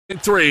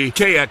3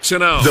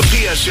 KXNO. The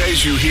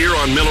PSAs you hear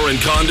on Miller and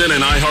Condon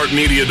and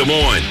iHeartMedia Des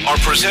Moines are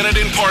presented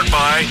in part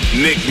by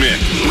Nick Mick.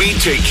 We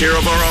take care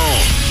of our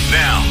own.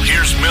 Now,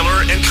 here's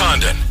Miller and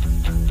Condon.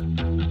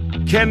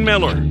 Ken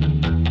Miller.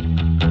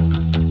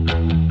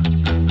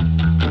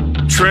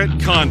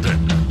 Trent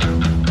Condon.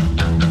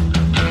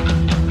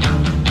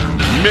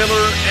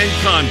 Miller and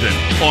Condon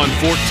on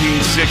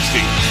 1460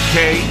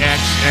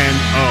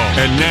 KXNO.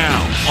 And now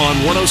on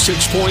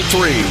 106.3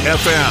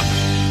 FM.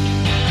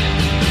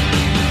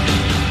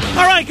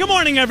 All right, good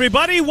morning,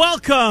 everybody.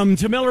 Welcome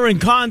to Miller and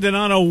Condon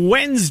on a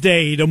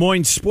Wednesday. Des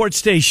Moines Sports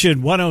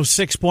Station,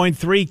 106.3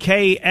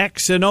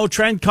 KXNO.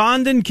 Trent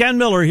Condon, Ken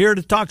Miller here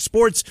to talk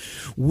sports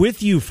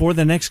with you for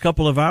the next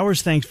couple of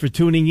hours. Thanks for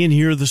tuning in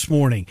here this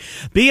morning.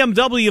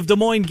 BMW of Des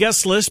Moines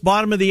guest list,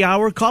 bottom of the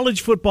hour,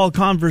 college football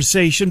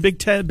conversation, Big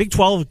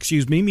 12,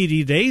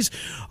 media days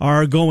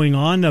are going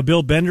on.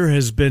 Bill Bender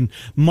has been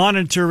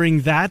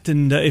monitoring that,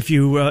 and if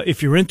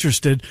you're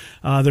interested,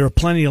 there are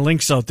plenty of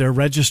links out there.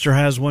 Register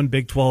has one,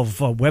 Big 12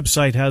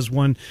 website has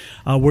one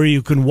where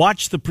you can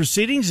watch the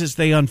proceedings as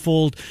they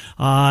unfold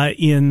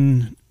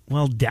in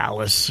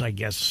Dallas, I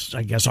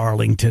guess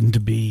Arlington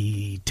to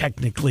be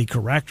technically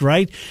correct,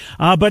 right?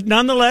 But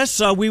nonetheless,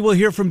 we will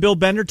hear from Bill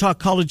Bender, talk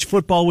college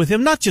football with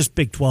him, not just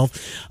Big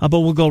 12, but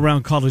we'll go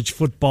around college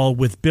football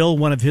with Bill.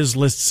 One of his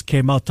lists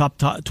came out, top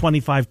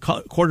 25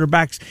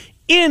 quarterbacks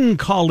in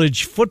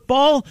college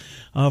football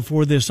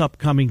for this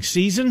upcoming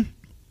season.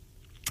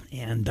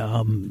 And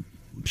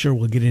I'm sure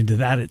we'll get into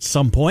that at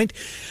some point.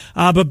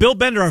 But Bill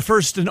Bender, our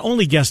first and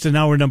only guest in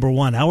hour number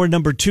one. Hour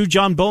number two,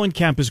 John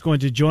Bowenkamp is going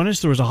to join us.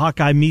 There was a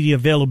Hawkeye media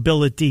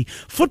availability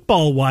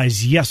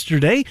football-wise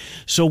yesterday,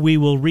 so we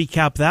will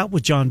recap that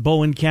with John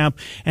Bowenkamp.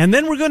 And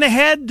then we're going to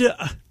head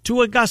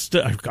to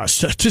Augusta,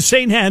 to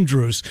St.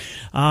 Andrews.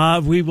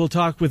 We will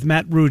talk with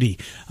Matt Rudy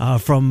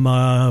from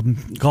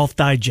Golf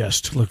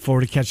Digest. Look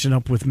forward to catching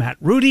up with Matt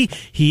Rudy.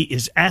 He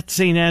is at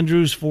St.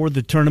 Andrews for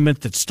the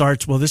tournament that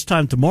starts, this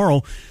time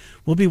tomorrow.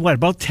 We'll be,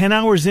 about 10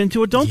 hours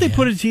into it? Don't they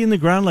put a tee in the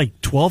ground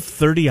like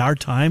 12:30 our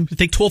time? I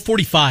think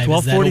 12:45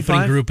 is that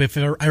opening group, if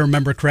I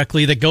remember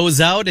correctly, that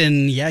goes out,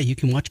 and you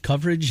can watch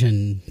coverage,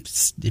 and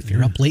if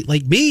you're up late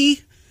like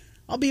me,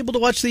 I'll be able to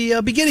watch the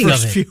beginning of it.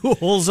 First few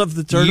holes of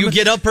the tournament. You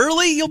get up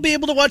early, you'll be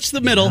able to watch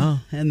the middle,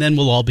 and then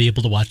we'll all be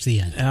able to watch the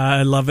end.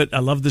 I love it. I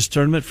love this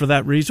tournament for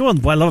that reason.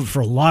 Well, I love it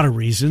for a lot of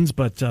reasons,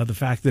 but the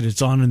fact that it's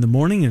on in the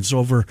morning, and it's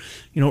over,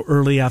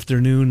 early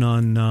afternoon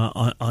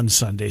on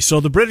Sunday.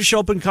 So the British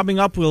Open coming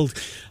up. We'll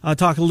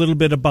talk a little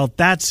bit about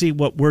that. See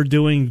what we're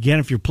doing. Again,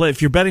 if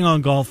you're betting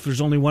on golf,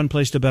 there's only one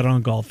place to bet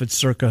on golf. It's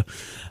Circa.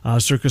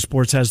 Circa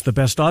Sports has the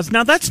best odds.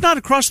 Now that's not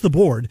across the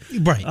board,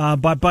 right?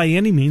 But by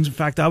any means. In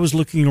fact, I was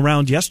looking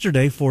around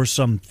yesterday for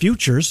some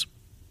futures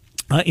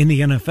in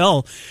the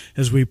NFL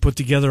as we put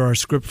together our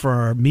script for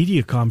our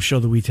MediaCom show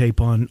that we tape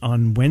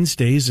on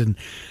Wednesdays, and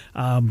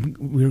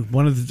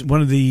one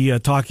of the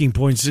talking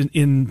points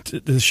in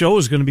the show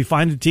is going to be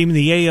find a team in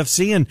the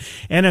AFC and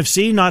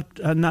NFC,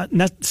 not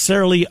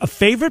necessarily a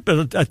favorite,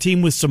 but a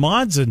team with some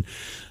odds. And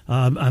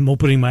I'm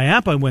opening my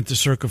app. I went to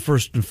Circa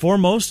first and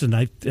foremost, and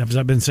as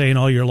I've been saying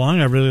all year long,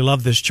 I really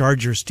love this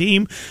Chargers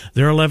team.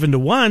 They're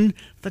 11-1.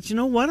 But you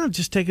know what? I'll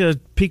just take a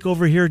peek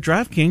over here at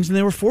DraftKings, and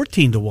they were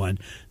 14-1.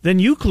 Then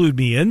you clued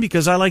me in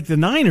because I like the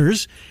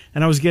Niners,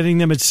 and I was getting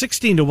them at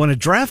 16-1 at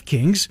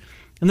DraftKings,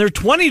 and they're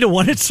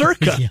 20-1 at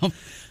Circa. Yep.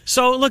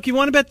 So look, you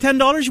want to bet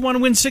 $10, you want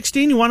to win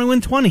 16, you want to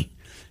win 20.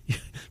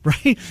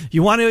 Right?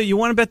 You want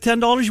to bet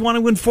 $10, you want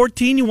to win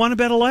 14, you want to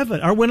bet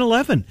 11 or win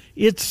 11.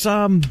 It's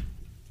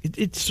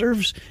It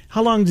serves.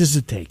 How long does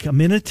it take? A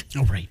minute?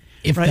 Oh, right.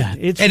 If right. that.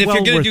 It's and if well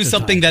you're going to do worth the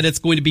something time. that it's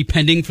going to be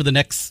pending for the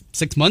next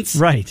 6 months,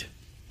 right?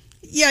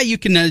 Yeah, you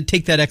can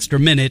take that extra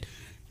minute,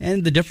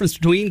 and the difference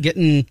between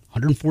getting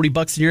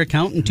 $140 in your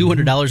account and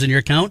 $200 in your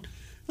account,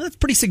 well, that's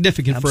pretty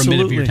significant Absolutely. for a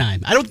minute of your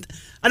time.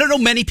 I don't know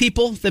many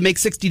people that make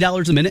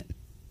 $60 a minute.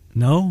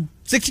 No,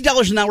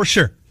 $60 an hour,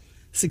 sure.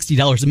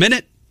 $60 a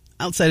minute.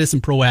 Outside of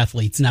some pro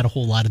athletes, not a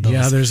whole lot of those.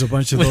 Yeah, there's a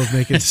bunch of those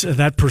making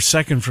that per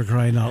second, for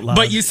crying out loud.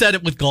 But you said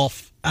it with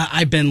golf.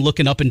 I've been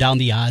looking up and down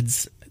the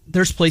odds.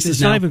 There's places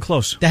it's now not even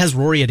close. that has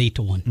Rory at 8-1.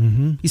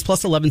 Mm-hmm. He's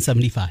plus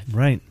 1175.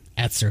 Right.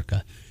 At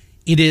Circa.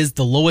 It is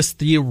the lowest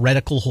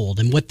theoretical hold.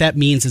 And what that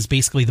means is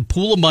basically the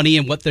pool of money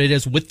and what it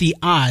is with the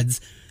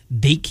odds,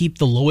 they keep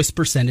the lowest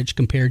percentage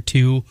compared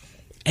to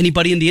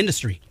anybody in the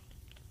industry.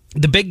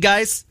 The big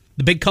guys,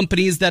 the big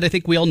companies that I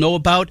think we all know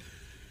about,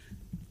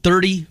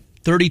 30,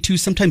 32,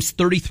 sometimes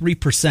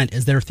 33%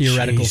 is their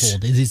theoretical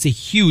hold. It is a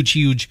huge,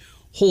 huge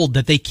hold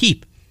that they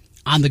keep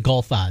on the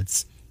golf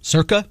odds.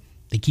 Circa,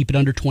 they keep it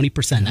under 20%.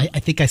 Mm-hmm. I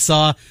think I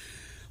saw,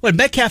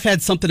 Metcalf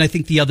had something, I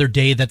think, the other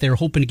day that they were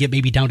hoping to get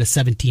maybe down to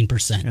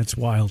 17%. That's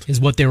wild. Is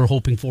what they were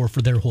hoping for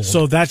their hold.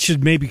 So that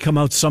should maybe come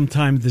out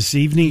sometime this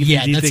evening.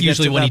 Yeah, that's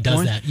usually when he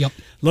does that. Yep.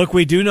 Look,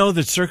 we do know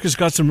that Circa's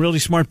got some really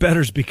smart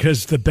bettors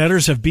because the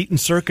bettors have beaten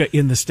Circa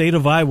in the state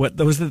of Iowa.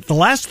 Was it the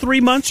last 3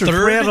 months or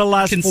 3 out of the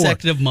last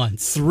consecutive 4?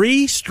 months.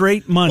 3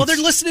 straight months. Well,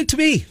 they're listening to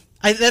me.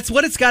 That's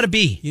what it's got to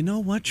be. You know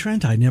what,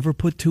 Trent? I never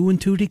put 2 and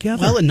 2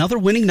 together. Well, another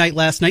winning night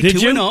last night. Did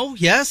 2-0,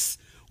 yes.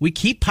 We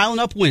keep piling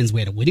up wins.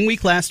 We had a winning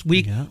week last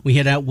week. Yeah. We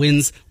had out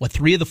wins,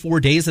 3 of the 4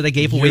 days that I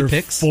gave away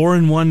picks? 4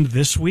 and 1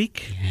 this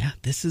week? Yeah,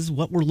 this is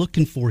what we're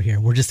looking for here.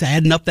 We're just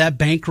adding up that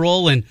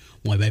bankroll, and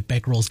boy, my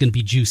bankroll is going to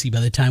be juicy by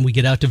the time we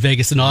get out to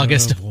Vegas in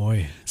August. Oh,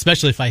 boy.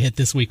 Especially if I hit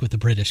this week with the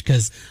British,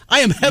 because I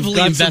am heavily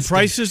got invested. some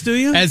prices, do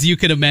you? As you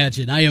can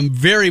imagine. I am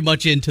very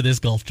much into this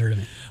golf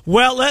tournament.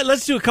 Well,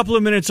 let's do a couple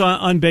of minutes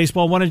on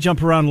baseball. I want to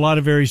jump around a lot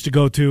of areas to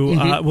go to.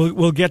 Mm-hmm.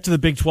 We'll get to the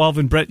Big 12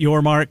 and Brett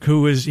Yormark,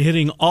 who is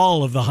hitting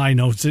all of the high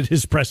notes at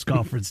his press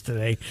conference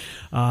today.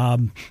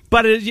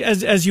 But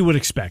as you would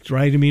expect,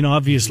 right? I mean,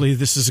 obviously,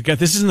 this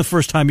isn't the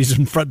first time he's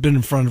been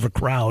in front of a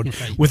crowd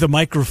with a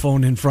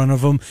microphone in front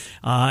of him.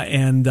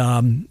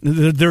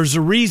 There's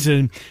a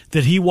reason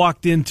that he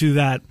walked into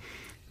that,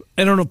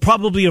 I don't know,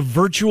 probably a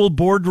virtual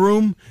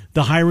boardroom,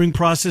 the hiring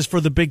process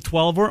for the Big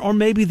 12, or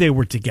maybe they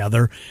were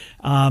together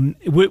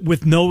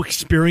with no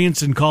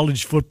experience in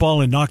college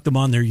football and knocked them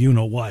on their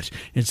you-know-what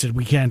and said,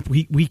 we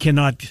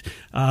cannot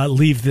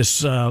leave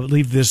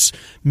this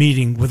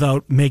meeting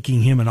without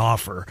making him an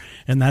offer.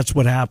 And that's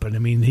what happened. I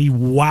mean, he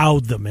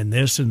wowed them in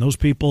this, and those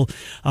people,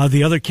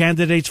 the other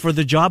candidates for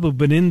the job who've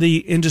been in the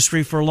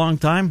industry for a long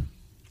time,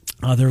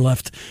 they're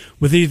left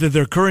with either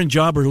their current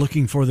job or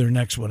looking for their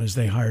next one as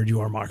they hired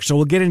Yormark. So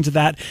we'll get into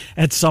that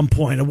at some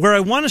point. Where I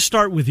want to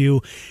start with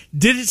you,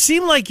 did it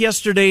seem like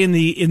yesterday in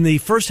the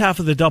first half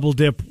of the double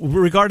dip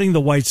regarding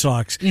the White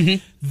Sox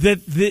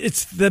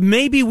that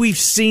maybe we've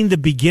seen the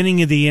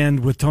beginning of the end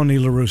with Tony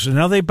La Russa?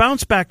 Now they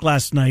bounced back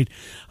last night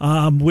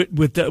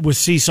with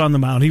Cease on the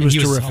mound. He was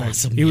terrific.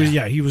 Awesome,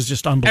 he was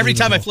just unbelievable. Every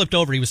time I flipped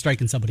over, he was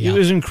striking somebody out. It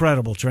was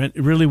incredible, Trent.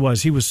 It really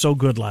was. He was so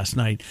good last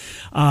night.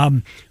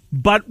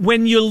 But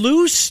when you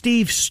lose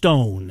Steve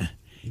Stone,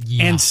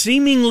 and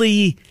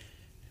seemingly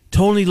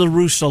Tony La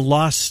Russa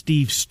lost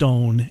Steve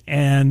Stone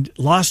and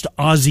lost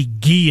Ozzie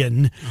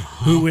Guillen,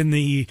 who in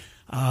the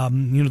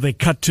they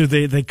cut to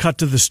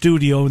the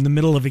studio in the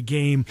middle of a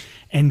game,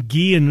 and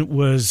Guillen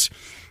was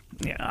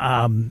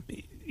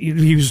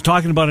he was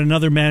talking about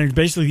another manager.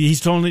 Basically,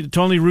 he's Tony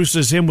La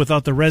Russa's him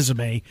without the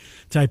resume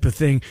type of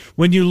thing.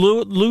 When you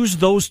lose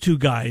those two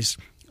guys,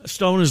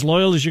 Stone, as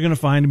loyal as you're going to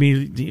find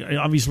me,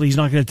 obviously he's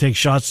not going to take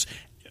shots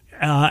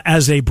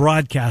as a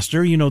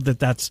broadcaster. You know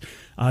that's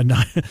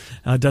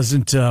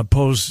doesn't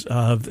pose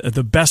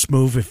the best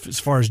move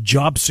as far as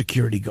job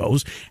security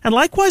goes. And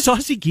likewise,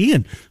 Ozzie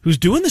Guillen, who's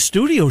doing the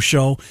studio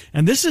show,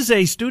 and this is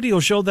a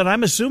studio show that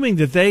I'm assuming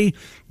that the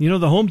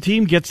home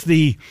team gets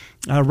the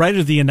right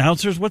of the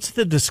announcers. What's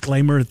the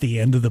disclaimer at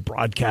the end of the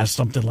broadcast?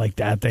 Something like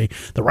that. The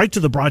right to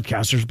the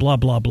broadcasters, blah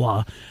blah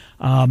blah.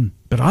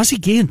 But Ozzie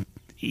Guillen,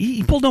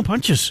 he pulled no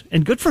punches,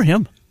 and good for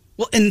him.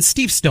 Well, and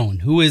Steve Stone,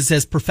 who is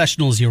as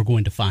professional as you're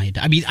going to find.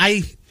 I mean,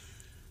 I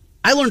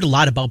learned a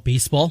lot about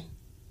baseball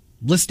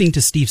listening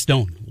to Steve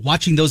Stone,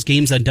 watching those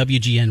games on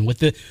WGN with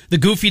the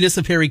goofiness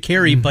of Harry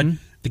Carey, but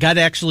the guy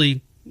that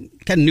actually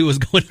kind of knew what was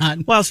going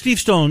on. Well, Steve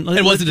Stone...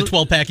 It wasn't a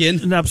 12-pack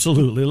in.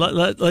 Absolutely.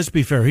 Let's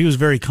be fair. He was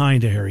very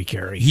kind to Harry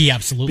Carey. He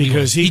absolutely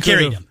was. He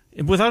carried him.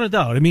 Without a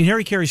doubt. I mean,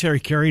 Harry Carey's Harry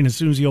Carey, and as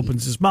soon as he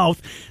opens his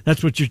mouth,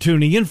 that's what you're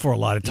tuning in for a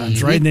lot of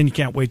times, right? And then you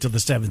can't wait till the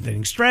seventh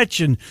inning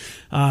stretch, and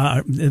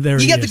there he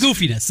is. You got the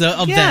goofiness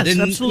of that, and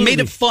absolutely. Made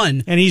it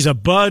fun. And he's a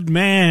bud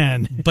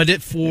man. But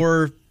back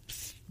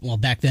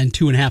then,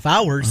 2.5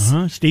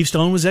 hours. Steve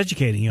Stone was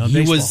educating you on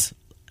baseball.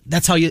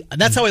 That's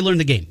how I learned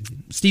the game.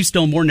 Steve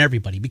Stone more than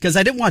everybody, because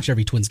I didn't watch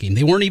every Twins game.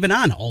 They weren't even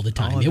on all the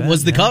time. It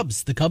was the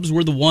Cubs. The Cubs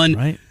were the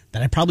one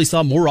that I probably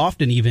saw more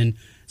often, even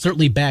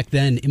certainly back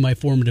then in my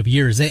formative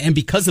years. And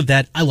because of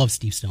that, I love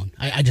Steve Stone.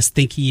 I just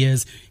think he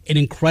is an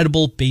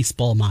incredible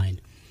baseball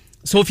mind.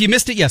 So if you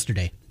missed it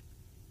yesterday,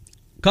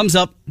 comes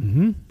up,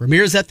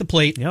 Ramirez at the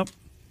plate. Yep.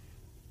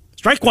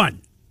 Strike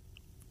one.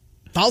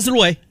 Fouls it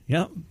away.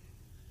 Yep.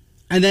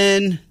 And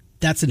then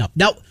that's enough.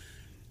 Now,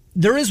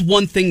 there is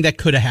one thing that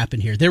could have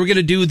happened here. They were going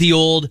to do the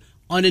old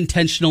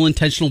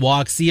intentional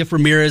walk, see if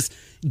Ramirez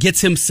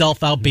gets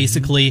himself out,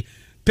 basically.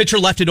 Pitcher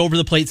left it over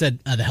the plate, said,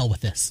 the hell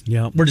with this.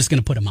 Yeah. We're just going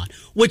to put him on.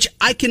 Which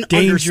I can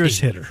Dangerous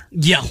understand. hitter.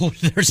 Yeah,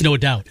 there's no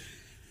doubt.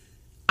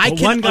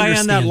 One guy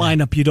on that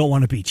lineup, you don't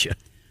want to beat you.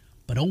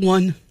 But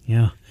 0-1.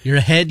 Yeah. You're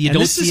ahead.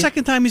 This is the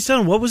second time he's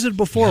done it. What was it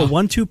before? Yeah. A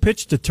 1-2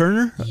 pitch to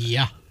Turner?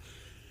 Yeah.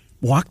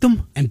 Walked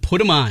him? And put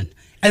him on.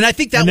 And I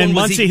think that and one then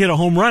was... Muncy hit a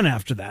home run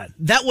after that.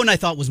 That one I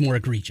thought was more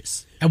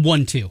egregious at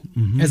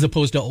 1-2, as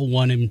opposed to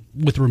 0-1 and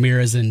with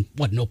Ramirez and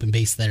an open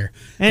base there.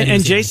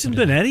 And Jason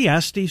Benetti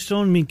asked Steve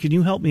Stone, I mean, can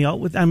you help me out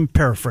with... I'm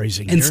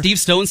paraphrasing And here. Steve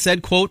Stone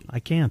said, quote, I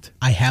can't.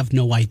 I have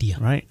no idea.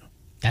 Right.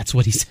 That's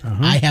what he said.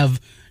 I have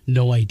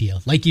no idea.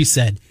 Like you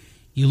said,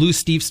 you lose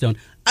Steve Stone.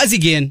 Ozzie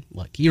Guillen,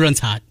 look, he runs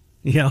hot.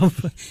 Yeah.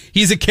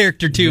 He's a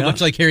character, too,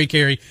 much like Harry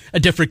Carey. A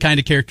different kind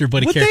of character,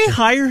 but a character. Would they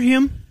hire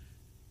him?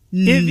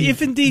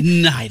 If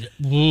indeed,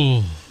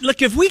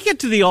 look, if we get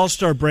to the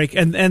All-Star break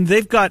and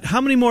they've got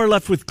how many more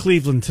left with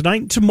Cleveland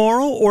tonight, and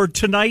tomorrow, or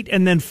tonight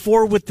and then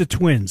 4 with the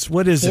Twins?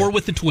 What is it? 4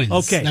 with the Twins.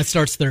 Okay, that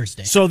starts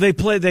Thursday. So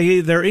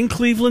they're in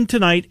Cleveland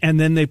tonight, and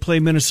then they play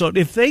Minnesota.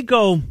 If they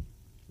go,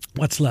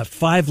 what's left?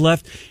 5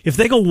 left. If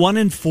they go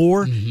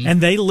 1-4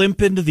 and they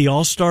limp into the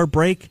All-Star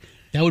break,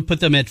 that would put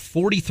them at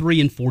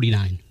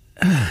 43-49.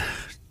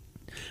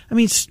 I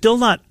mean, still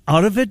not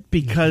out of it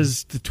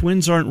because the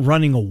Twins aren't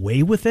running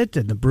away with it,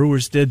 and the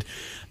Brewers did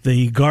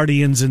the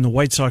Guardians and the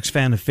White Sox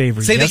fan a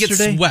favor yesterday. They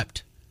get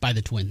swept by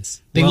the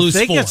Twins. They lose lose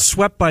 4. If they get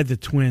swept by the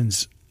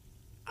Twins,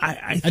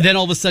 and then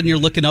all of a sudden you're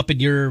looking up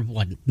and you're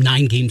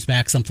 9 games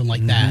back, something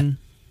like that.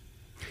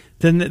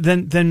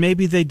 Then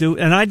maybe they do,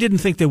 and I didn't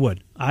think they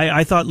would.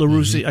 I thought La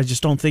Russa. I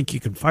just don't think you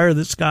can fire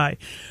this guy.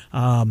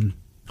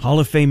 Hall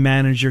of Fame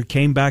manager,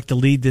 came back to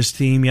lead this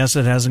team. Yes,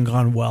 it hasn't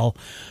gone well.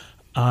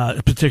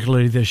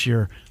 Particularly this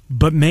year.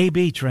 But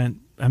maybe, Trent,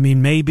 I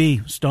mean,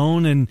 maybe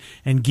Stone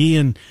and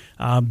Guillen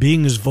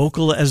being as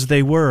vocal as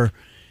they were,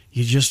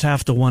 you just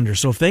have to wonder.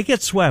 So if they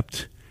get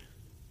swept,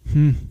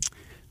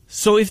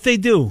 so if they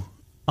do,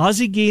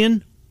 Ozzie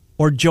Guillen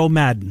or Joe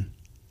Madden?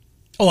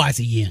 Oh,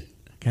 Ozzie Guillen.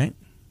 Okay.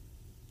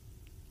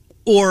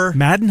 Or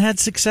Madden had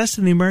success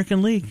in the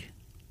American League.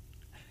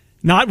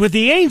 Not with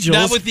the Angels.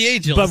 Not with the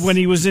Angels. But when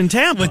he was in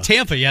Tampa. With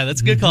Tampa, yeah,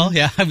 that's a good call.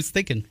 Yeah, I was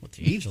thinking, with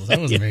the Angels, that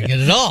wasn't very good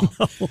at all.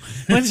 No.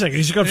 Wait a second,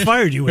 he just got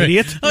fired, you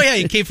idiot. Oh, yeah,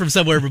 he came from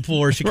somewhere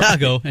before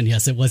Chicago. Right. And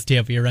yes, it was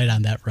Tampa. You're right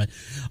on that front.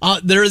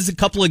 There is a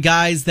couple of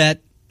guys that,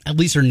 at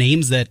least are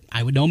names that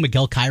I would know.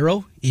 Miguel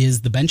Cairo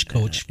is the bench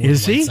coach for the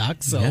White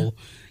Sox. So,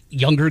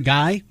 younger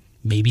guy.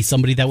 Maybe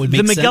somebody that would make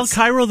sense. The Miguel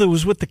Cairo that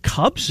was with the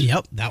Cubs?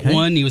 Yep, that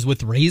one. He was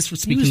with Rays, for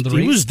speaking of the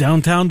Rays. He was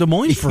downtown Des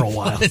Moines for a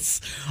while.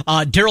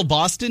 Darryl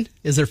Boston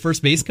is their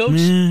first base coach.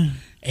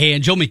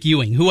 And Joe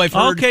McEwing, who I've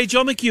heard. Okay,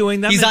 Joe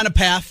McEwing. He's on a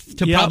path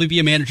to probably be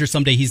a manager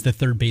someday. He's the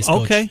third base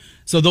coach. Okay.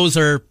 So those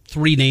are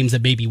 3 names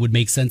that maybe would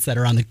make sense that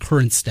are on the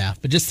current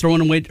staff. But just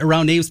throwing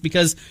around names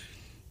because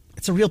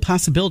it's a real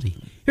possibility.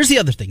 Here's the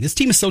other thing. This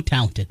team is so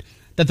talented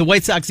that the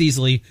White Sox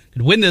easily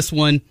could win this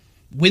one,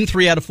 win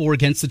 3 out of 4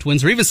 against the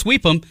Twins, or even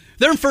sweep them.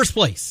 They're in first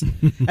place.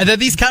 And then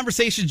these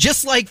conversations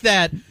just like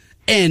that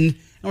end, and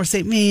we're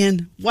saying,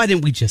 man, why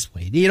didn't we just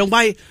wait?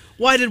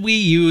 Why did we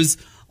use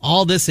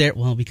all this air?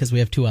 Well, because we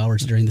have 2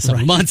 hours during the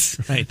summer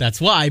months. Right.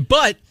 That's why.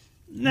 But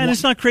and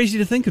it's not crazy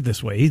to think of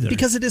this way either.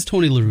 Because it is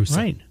Tony La Russa.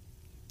 Right.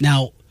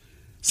 Now,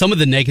 some of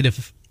the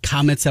negative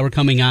comments that were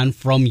coming on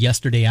from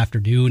yesterday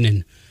afternoon,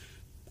 and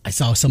I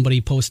saw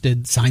somebody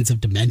posted signs of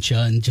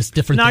dementia and just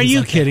different things. Now, are you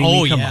like kidding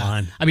that. me? Come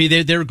on. I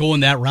mean, they're going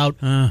that route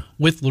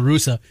with La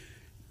Russa.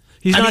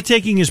 He's not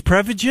taking his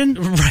Prevagen?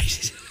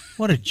 Right.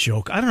 What a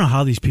joke. I don't know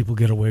how these people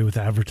get away with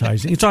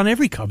advertising. It's on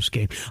every Cubs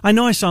game. I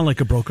know I sound like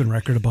a broken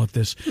record about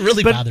this. It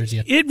really bothers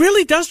you. It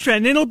really does, Trent.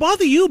 And it'll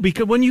bother you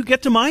because when you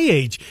get to my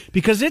age,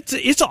 because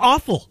it's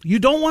awful. You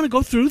don't want to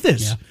go through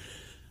this.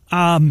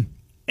 Yeah.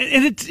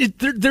 And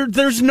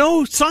there's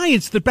no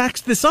science that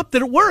backs this up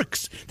that it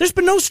works. There's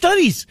been no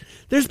studies.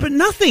 There's been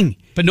nothing.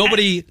 But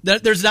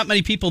there's not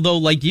many people, though,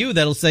 like you,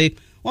 that'll say,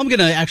 well, I'm going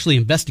to actually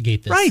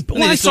investigate this. Right. But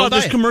when I saw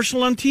this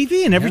commercial on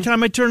TV, and every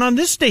time I turn on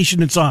this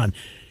station, it's on.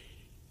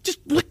 Just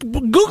look,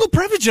 Google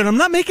Prevagen. I'm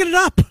not making it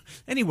up.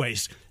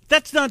 Anyways,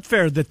 that's not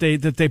fair that they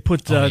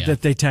put that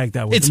they tagged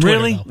that with it's them. Twitter,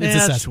 really? Though.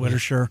 It's that's Twitter,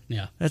 sure.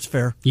 Yeah, that's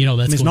fair.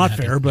 That's it's not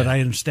fair, but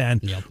I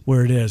understand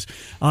where it is.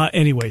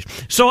 Anyways,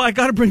 so I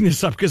got to bring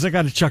this up because I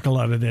got to chuckle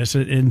out of this.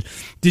 And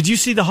did you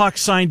see the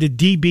Hawks signed a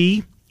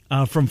DB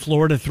from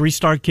Florida,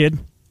 3-star kid?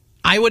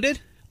 Iowa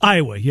did.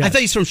 Iowa, yeah. I thought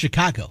he's from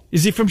Chicago.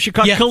 Is he from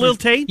Chicago? Yeah, Khalil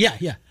Tate?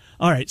 Yeah.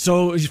 All right,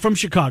 so he's from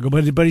Chicago,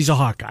 but he's a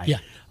Hawkeye.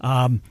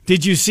 Yeah.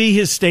 Did you see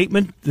his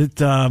statement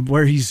that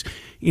where he's,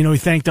 he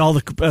thanked all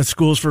the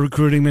schools for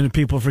recruiting him and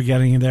people for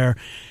getting him there?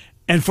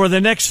 And for the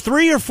next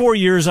 3 or 4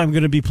 years, I'm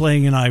going to be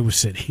playing in Iowa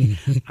City.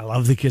 I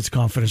love the kid's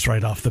confidence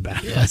right off the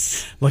bat.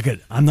 Yes. Look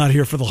I'm not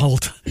here for the whole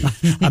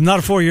I'm not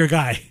a 4-year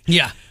guy.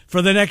 Yeah.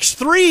 For the next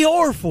 3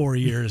 or 4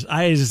 years,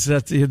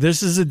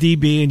 this is a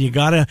DB, and you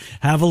got to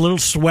have a little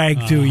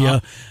swag to you.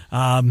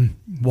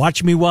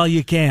 Watch me while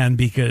you can,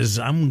 because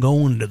I'm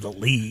going to the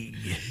league.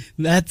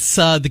 That's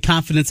the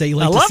confidence that you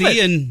like to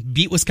see, and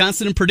beat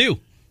Wisconsin and Purdue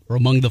were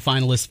among the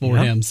finalists for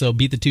him. So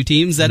beat the 2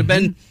 teams that have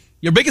been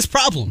your biggest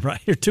problem.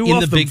 Right, you're 2 in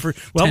off the them Big for,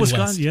 Ten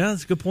Wisconsin. West. Yeah,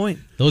 that's a good point.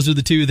 Those are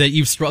the 2 that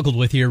you've struggled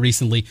with here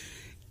recently.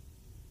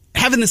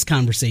 Having this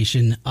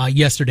conversation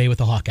yesterday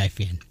with a Hawkeye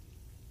fan,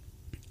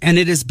 and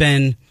it has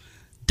been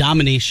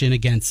domination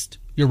against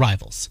your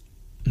rivals.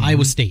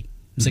 Iowa State,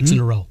 6 in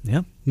a row.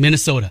 Yep.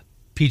 Minnesota,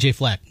 PJ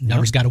Fleck,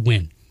 never's got to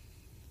win.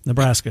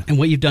 Nebraska. And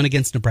what you've done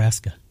against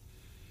Nebraska.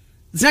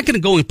 It's not going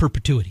to go in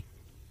perpetuity.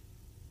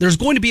 There's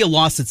going to be a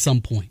loss at some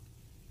point.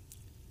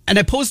 And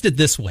I posed it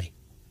this way,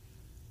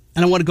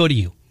 and I want to go to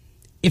you.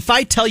 If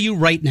I tell you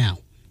right now,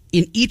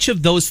 in each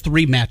of those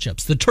 3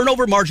 matchups, the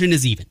turnover margin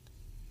is even.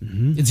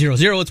 It's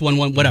 0-0, it's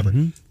 1-1, whatever.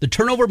 The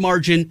turnover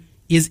margin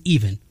is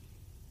even.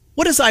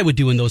 What does Iowa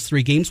do in those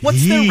 3 games?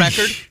 What's their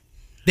record?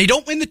 They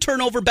don't win the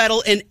turnover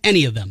battle in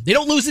any of them. They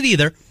don't lose it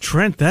either.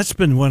 Trent, that's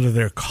been one of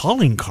their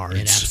calling cards.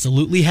 It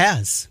absolutely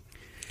has.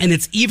 And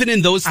it's even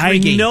in those three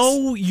games. I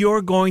know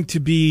you're going to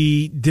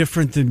be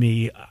different than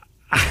me.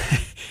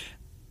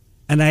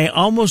 And I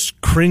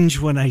almost cringe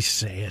when I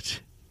say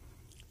it.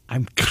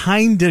 I'm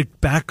kind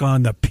of back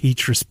on the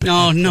Petrus.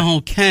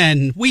 No,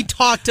 Ken. We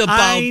talked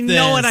about this. I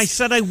know, and I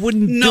said I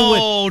wouldn't do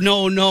it.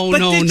 No. But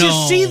did you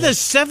see the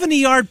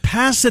 70-yard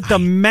pass at the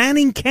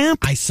Manning camp?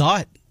 I saw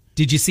it.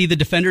 Did you see the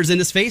defenders in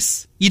his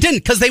face? You didn't,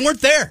 because they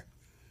weren't there.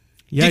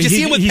 Yeah, did you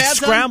see him with pads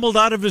scrambled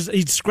on?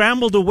 He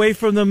scrambled away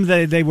from them.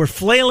 They were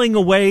flailing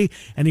away,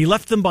 and he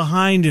left them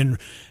behind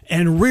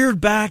and reared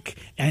back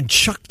and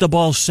chucked the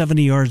ball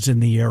 70 yards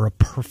in the air. A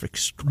perfect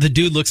strike. The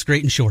dude looks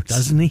great in shorts,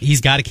 doesn't he? He's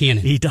got a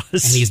cannon. He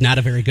does, and he's not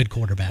a very good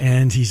quarterback.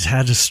 And he's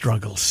had his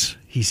struggles.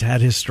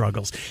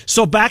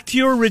 So back to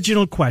your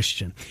original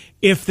question.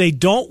 If they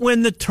don't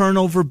win the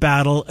turnover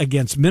battle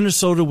against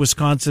Minnesota,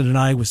 Wisconsin, and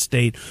Iowa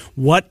State,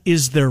 what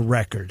is their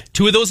record?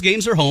 2 of those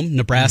games are home,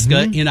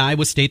 Nebraska and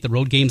Iowa State, the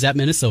road games at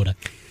Minnesota.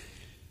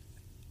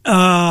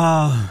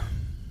 I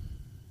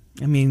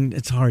mean,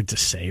 it's hard to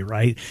say,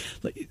 right?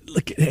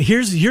 Look,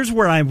 here's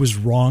where I was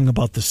wrong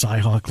about the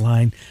Cyhawk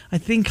line. I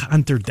think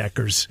Hunter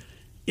Decker's...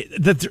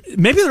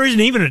 maybe there isn't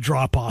even a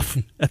drop-off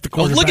at the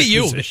quarterback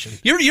position.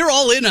 Look at you. You're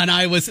all in on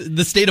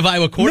the state of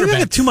Iowa quarterback. Maybe I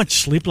had too much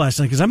sleep last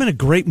night because I'm in a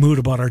great mood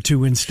about our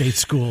 2 in-state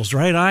schools,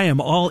 right? I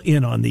am all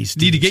in on these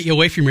teams. Need to get you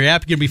away from your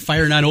app. You're going to be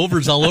firing on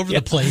overs all over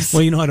the place.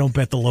 Well, I don't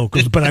bet the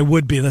locals, but I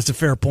would be. That's a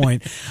fair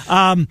point.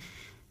 1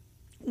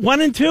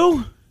 and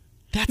 2?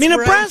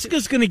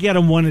 Nebraska's going to get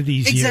them one of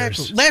these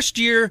years. Last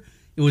year,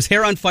 it was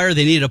hair on fire.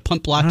 They needed a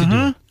punt block to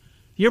do it.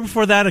 Year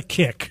before that, a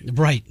kick.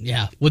 Right,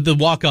 yeah. With the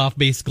walk-off,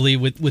 basically,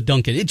 with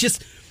Duncan.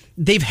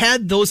 They've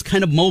had those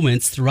kind of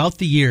moments throughout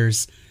the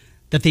years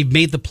that they've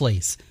made the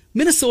plays.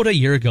 Minnesota a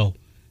year ago,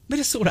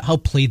 Minnesota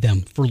outplayed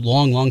them for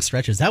long, long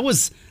stretches. That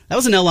was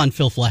an L on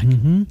Phil Fleck.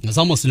 It was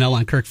almost an L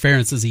on Kirk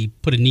Ferentz as he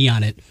put a knee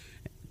on it.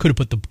 Could have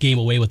put the game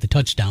away with the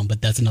touchdown,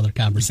 but that's another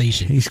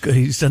conversation.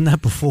 He's done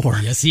that before.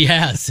 Yes, he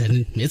has,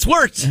 and it's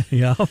worked.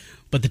 Yeah.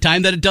 But the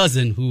time that it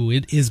doesn't,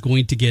 it is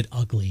going to get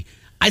ugly.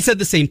 I said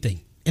the same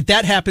thing. If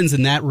that happens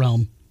in that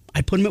realm,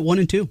 I put them at 1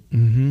 and 2.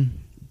 Mm-hmm.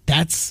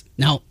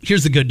 Now,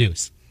 here's the good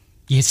news.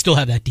 You still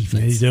have that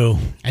defense. They do.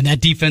 And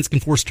that defense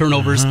can force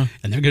turnovers, and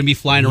they're going to be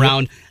flying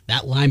around.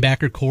 That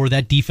linebacker core,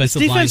 that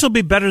defensive line. Defense will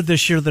be better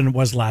this year than it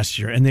was last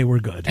year, and they were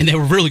good. And they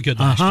were really good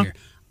last year.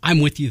 I'm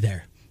with you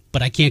there.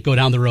 But I can't go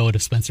down the road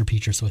of Spencer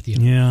Petras with you.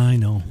 Yeah, I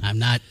know. I'm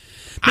not.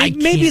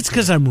 Maybe it's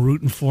because I'm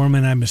rooting for him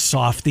and I'm a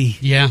softie.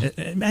 Yeah.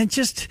 And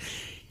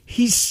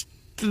he's...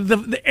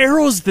 The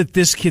arrows that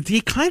this kid, he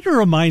kind of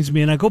reminds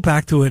me, and I go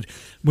back to it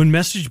when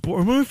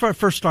we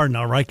first started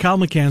out, right? Cal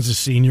McCann's a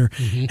senior,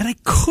 and I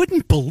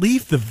couldn't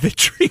believe the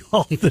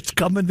vitriol that's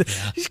coming.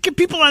 Yeah. These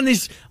people on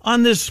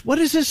this, what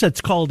is this? It's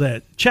called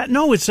a chat.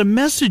 No, it's a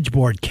message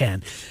board,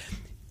 Ken.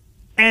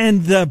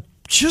 And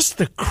just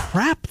the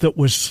crap that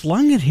was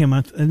slung at him.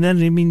 And then,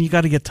 you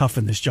got to get tough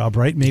in this job,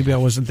 right? Maybe I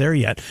wasn't there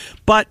yet.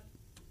 But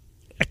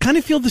I kind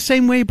of feel the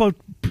same way about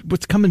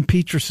what's coming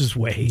Petrus's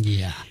way.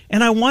 Yeah.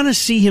 And I want to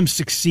see him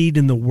succeed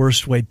in the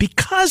worst way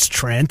because,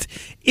 Trent,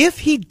 if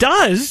he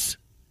does,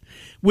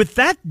 with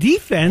that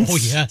defense, oh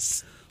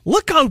yes,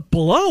 look out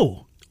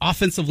below.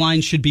 Offensive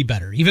line should be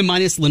better. Even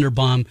minus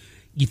Linderbaum,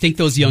 you think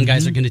those young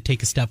guys are going to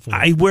take a step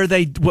forward.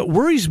 What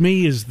worries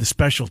me is the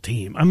special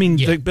team.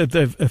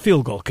 The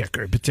field goal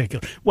kicker in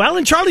particular. Well,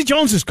 and Charlie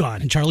Jones is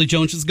gone.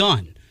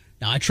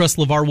 Now, I trust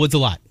LeVar Woods a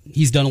lot.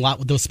 He's done a lot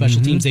with those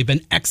special teams. They've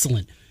been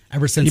excellent.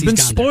 Ever since You've been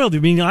spoiled.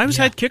 There. I was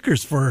had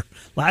kickers for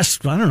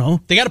last, I don't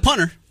know. They got a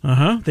punter.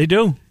 They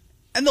do.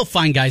 And they'll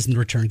find guys in the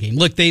return game.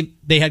 Look, they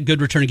had good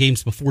return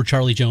games before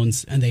Charlie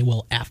Jones, and they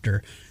will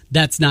after.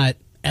 That's not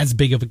as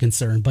big of a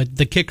concern. But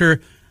the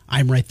kicker,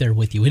 I'm right there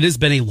with you. It has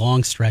been a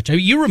long stretch.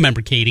 You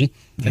remember Kading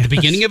at the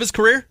beginning of his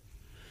career?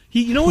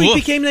 He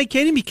became Nate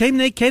Kading? He became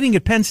Nate Kading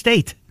at Penn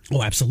State.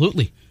 Oh,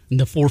 absolutely. In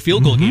the 4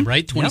 field goal game,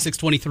 right?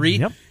 26-23.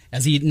 Yep.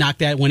 As he knocked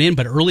that one in,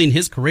 but early in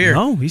his career...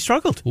 No, he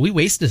struggled. We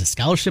wasted a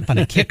scholarship on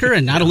a kicker,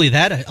 and not only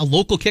that, a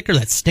local kicker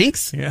that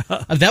stinks. Yeah.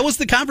 That was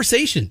the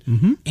conversation.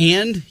 Mm-hmm.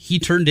 And he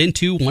turned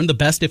into one of the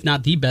best, if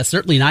not the best,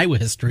 certainly in Iowa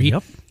history.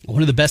 Yep.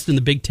 One of the best in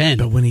the Big Ten.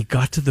 But when he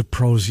got to the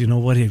pros, you know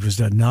what? It was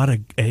not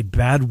a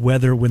bad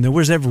weather. When there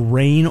was ever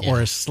rain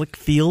or a slick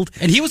field.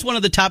 And he was one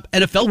of the top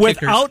NFL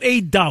kickers. Without a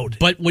doubt.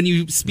 But when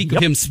you speak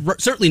of him,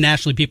 certainly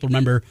nationally, people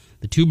remember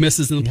the 2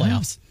 misses in the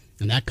playoffs.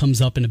 And that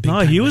comes up in a big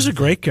time. He was a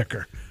great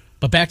kicker.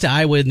 But back to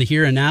Iowa in the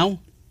here and now,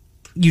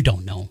 you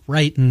don't know,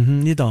 right?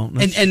 Mm-hmm, you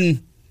don't.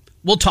 And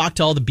we'll talk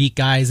to all the beat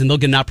guys, and they'll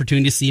get an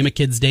opportunity to see him at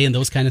Kids Day and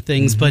those kind of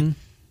things, but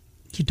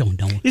you don't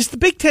know. Is the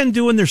Big Ten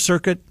doing their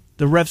circuit,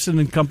 the Refson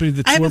and company,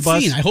 the tour bus? I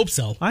haven't seen. I hope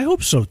so. I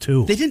hope so,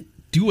 too. They didn't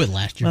do it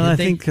last year, Well, did I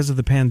they? think because of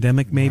the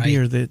pandemic, maybe,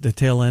 Right. or the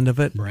tail end of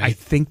it. Right. I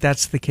think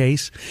that's the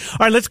case. All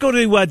right, let's go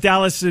to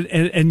Dallas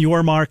and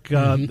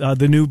Yormark,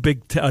 the new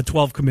Big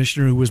 12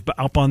 commissioner who was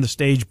up on the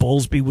stage.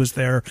 Bowlesby was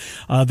there.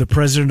 The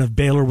president of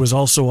Baylor was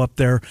also up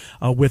there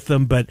with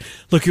them. But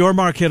look,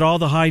 Yormark hit all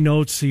the high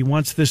notes. He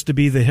wants this to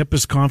be the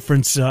hippest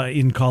conference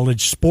in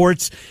college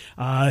sports.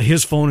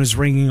 His phone is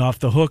ringing off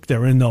the hook.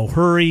 They're in no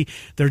hurry.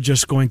 They're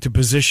just going to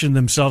position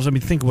themselves. I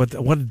mean, think what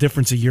a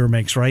difference a year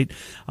makes, right?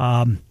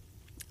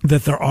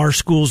 That there are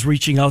schools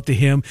reaching out to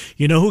him.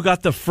 You know who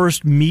got the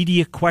first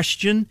media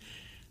question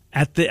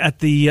at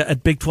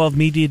Big 12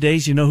 Media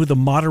Days? You know who the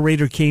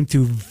moderator came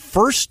to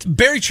first?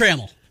 Barry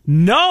Trammell.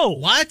 No.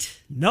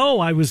 What? No,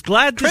 I was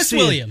glad to Chris see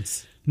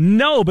Williams. it.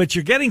 No, but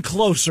you're getting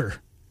closer.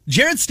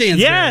 Jared Stansberry.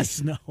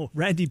 Yes. No,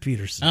 Randy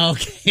Peterson.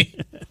 Okay.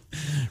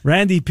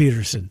 Randy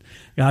Peterson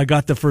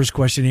got the first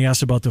question. He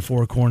asked about the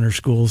Four Corner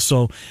schools.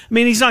 So, I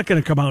mean, he's not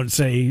going to come out and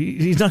say,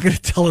 he's not going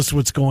to tell us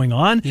what's going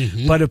on,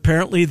 but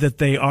apparently that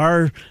they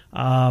are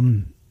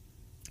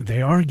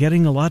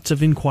getting lots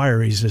of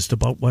inquiries as to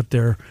about what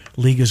their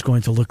league is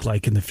going to look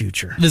like in the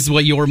future. This is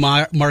what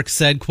Yormark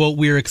said, quote,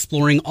 "We're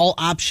exploring all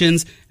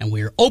options and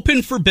we're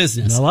open for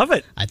business." I love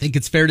it. I think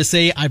it's fair to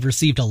say I've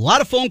received a lot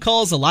of phone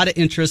calls, a lot of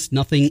interest.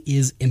 Nothing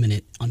is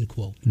imminent,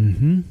 unquote.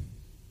 Mm-hmm.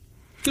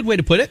 Good way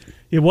to put it.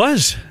 It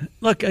was.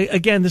 Look,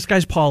 again, this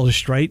guy's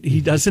polished, right?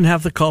 He doesn't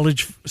have the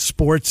college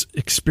sports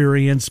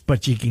experience,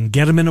 but you can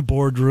get him in a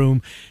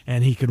boardroom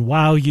and he can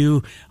wow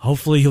you.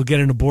 Hopefully he'll get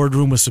in a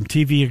boardroom with some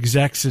TV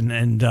execs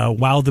and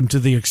wow them to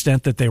the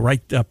extent that they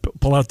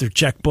pull out their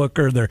checkbook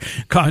or their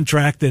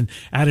contract and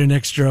add an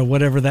extra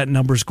whatever that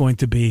number's going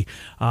to be.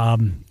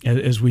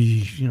 As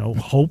we,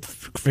 hope,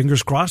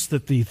 fingers crossed,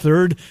 that the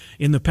third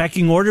in the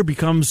pecking order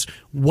becomes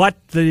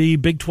what the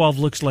Big 12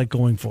 looks like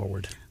going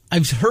forward.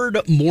 I've heard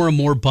more and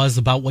more buzz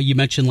about what you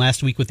mentioned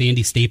last week with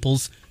Andy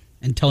Staples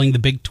and telling the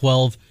Big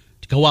 12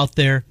 to go out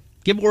there,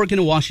 give Oregon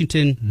and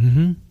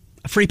Washington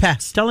a free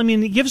pass. Tell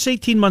him, give us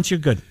 18 months, you're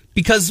good.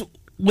 Because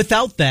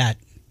without that,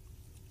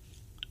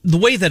 the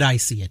way that I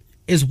see it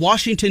is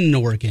Washington and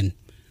Oregon,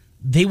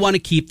 they want to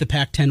keep the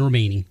Pac-10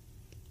 remaining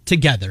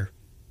together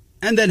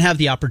and then have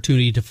the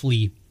opportunity to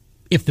flee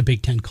if the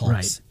Big Ten calls.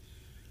 Right.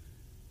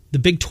 The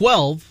Big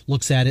 12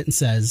 looks at it and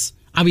says,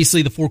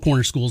 obviously, the Four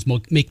Corner schools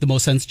make the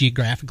most sense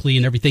geographically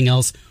and everything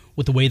else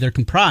with the way they're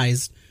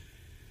comprised.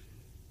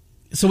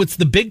 So it's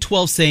the Big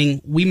 12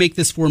 saying, we make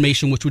this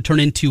formation, which would turn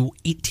into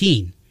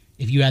 18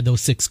 if you add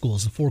those 6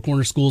 schools, the Four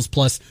Corner schools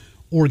plus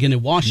Oregon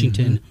and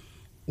Washington,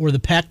 or the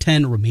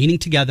Pac-10 remaining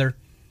together.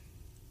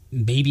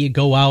 Maybe you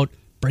go out,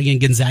 bring in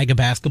Gonzaga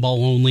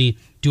basketball only,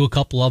 do a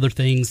couple other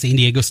things, San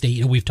Diego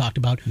State, we've talked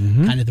about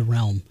kind of the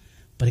realm.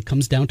 But it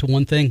comes down to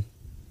one thing.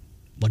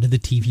 What do the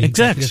TV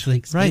executives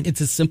think? Right. It's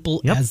as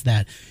simple as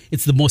that.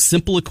 It's the most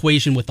simple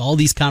equation with all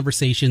these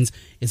conversations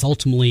is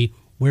ultimately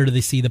where do they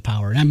see the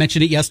power? And I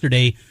mentioned it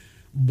yesterday,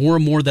 more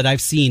and more that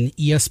I've seen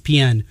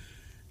ESPN,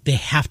 they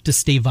have to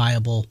stay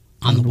viable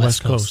on the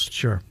West Coast.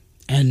 Sure.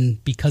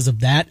 And because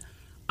of that,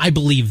 I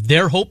believe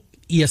their hope,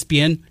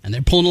 ESPN, and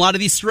they're pulling a lot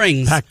of these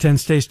strings. Pac-10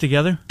 stays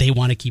together? They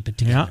want to keep it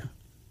together.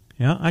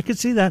 Yeah, I could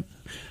see that.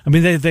 I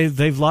mean,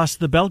 they've lost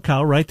the bell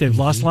cow, right? They've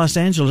lost Los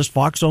Angeles.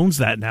 Fox owns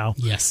that now.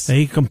 Yes.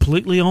 They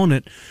completely own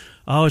it.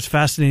 Oh, it's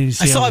fascinating to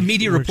see. I saw a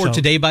media report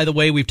today, by the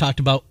way. We've talked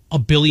about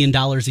 $1 billion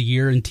a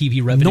year in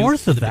TV revenue.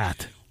 North of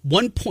that.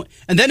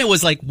 And then it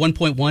was like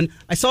 1.1.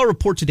 I saw a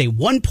report today.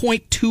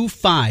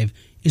 1.25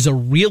 is a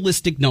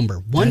realistic number.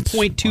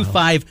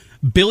 $1.25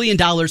 billion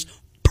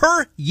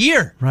per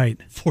year, right,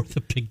 for the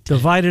Big Ten.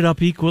 Divided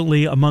up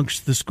equally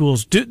amongst the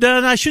schools.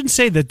 I shouldn't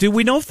say that. Do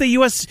we know if the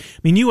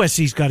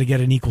USC's got to get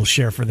an equal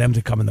share for them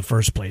to come in the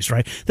first place,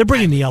 right? They're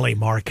bringing the LA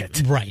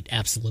market. Right,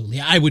 absolutely.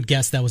 I would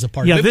guess that was a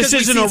part of it. Yeah, this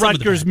isn't a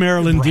Rutgers,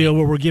 Maryland deal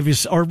where we'll give you,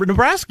 or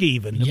Nebraska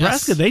even.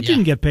 Nebraska, they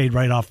didn't get paid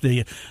right off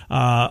the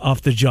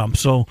jump.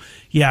 So,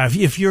 yeah,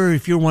 if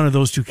you're one of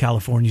those two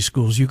California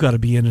schools, you got to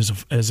be in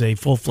as a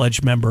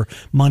full-fledged member,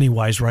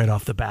 money-wise, right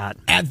off the bat.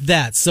 At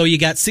that, so you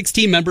got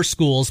 16 member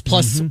schools,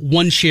 plus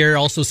one share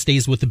also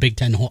stays with the Big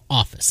Ten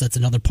office. That's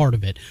another part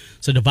of it.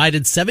 So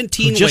divided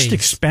 17 ways. Just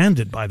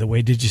expanded, by the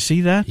way. Did you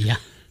see that? Yeah.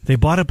 They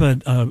bought up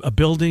a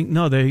building.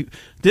 No, they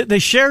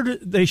shared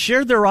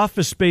their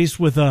office space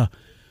with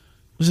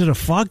was it a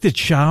Fog de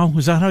Chao?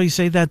 Was that how you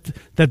say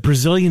that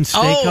Brazilian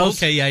steakhouse? Oh,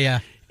 okay,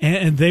 yeah.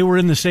 And they were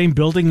in the same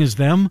building as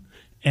them,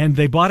 and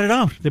they bought it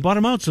out. They bought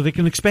them out so they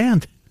can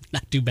expand.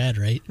 Not too bad,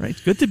 right? Right.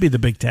 It's good to be the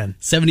Big Ten.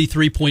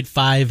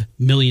 $73.5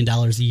 million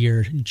a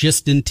year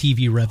just in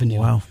TV revenue.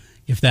 Wow.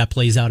 If that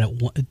plays out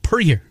per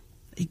year.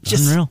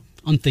 Just unreal.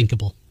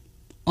 Unthinkable.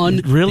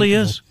 It really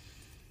is.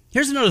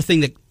 Here's another thing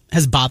that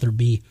has bothered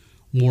me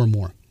more and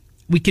more.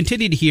 We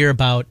continue to hear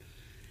about,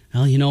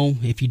 well,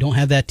 if you don't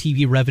have that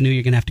TV revenue,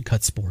 you're going to have to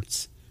cut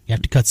sports. You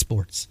have to cut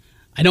sports.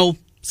 I know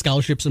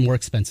scholarships are more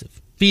expensive.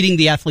 Feeding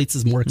the athletes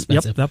is more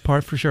expensive. Yep, that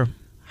part for sure.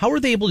 How are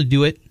they able to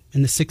do it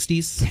in the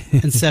 60s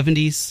and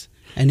 70s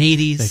and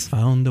 80s? They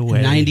found a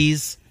way. And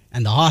 90s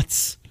and the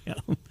aughts. Yeah.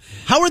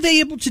 How are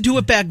they able to do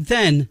it back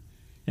then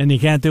And you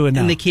can't do it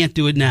now. And they can't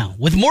do it now.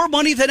 With more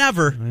money than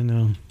ever. I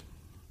know.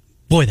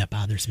 Boy, that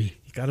bothers me.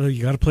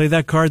 You gotta play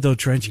that card though,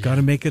 Trent. You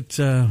gotta make it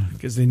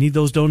because they need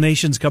those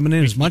donations coming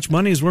in. As much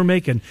money as we're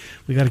making,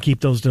 we got to keep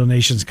those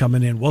donations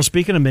coming in. Well,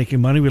 speaking of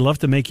making money, we'd love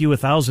to make you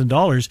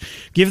 $1,000.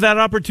 Give that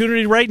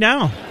opportunity right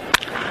now.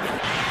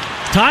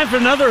 Time for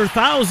another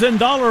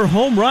 $1,000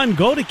 home run.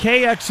 Go to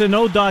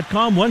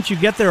KXNO.com. Once you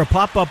get there, a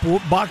pop-up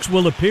box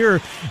will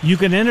appear. You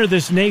can enter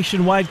this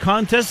nationwide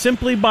contest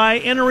simply by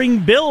entering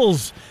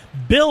Bills.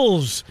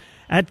 Bills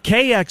at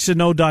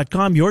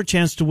KXNO.com. Your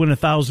chance to win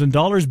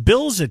 $1,000.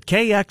 Bills at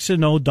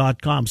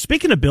KXNO.com.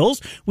 Speaking of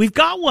Bills, we've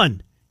got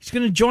one. He's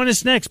going to join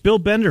us next. Bill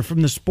Bender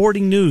from the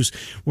Sporting News.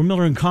 We're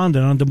Miller and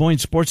Condon on Des Moines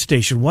Sports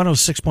Station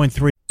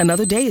 106.3.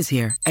 Another day is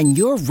here, and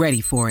you're ready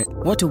for it.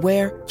 What to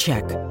wear?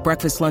 Check.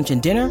 Breakfast, lunch, and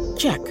dinner?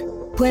 Check.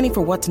 Planning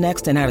for what's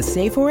next and how to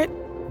save for it?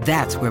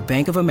 That's where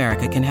Bank of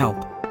America can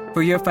help.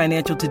 For your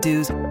financial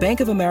to-dos, Bank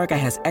of America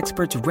has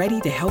experts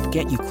ready to help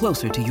get you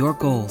closer to your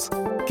goals.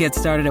 Get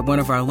started at one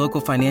of our local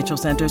financial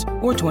centers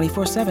or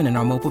 24/7 in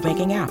our mobile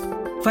banking app.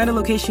 Find a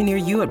location near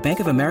you at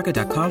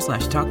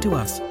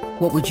bankofamerica.com/talktous.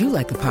 What would you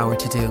like the power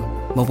to do?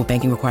 Mobile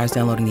banking requires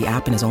downloading the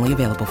app and is only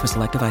available for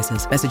select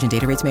devices. Message and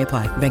data rates may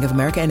apply. Bank of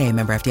America N.A.,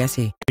 member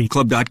FDIC.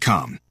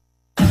 Club.com.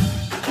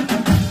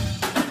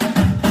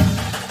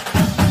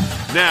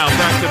 Now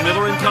back to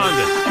Miller and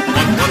Condon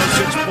on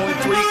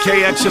 106.3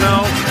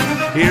 KXNO.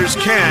 Here's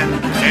Ken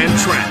and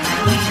Trent.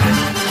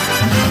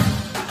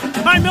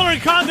 Hi, Miller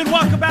and Condon.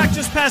 Welcome back.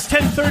 Just past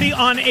 10:30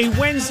 on a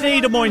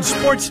Wednesday. Des Moines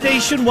Sports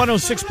Station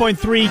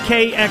 106.3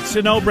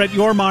 KXNO. Brett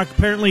Yormark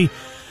apparently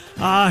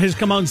has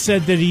come out and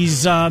said that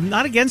he's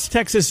not against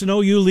Texas and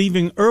OU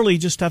leaving early,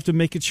 just have to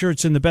make sure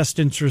it's in the best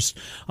interest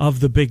of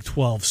the Big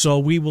 12. So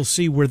we will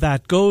see where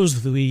that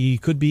goes. We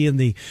could be in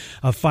the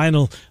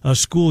final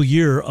school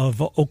year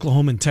of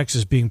Oklahoma and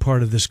Texas being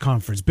part of this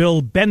conference.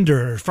 Bill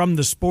Bender from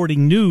the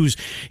Sporting News.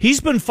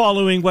 He's been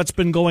following what's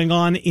been going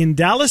on in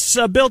Dallas.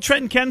 Bill,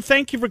 Trent, and Ken,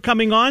 thank you for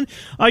coming on.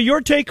 Your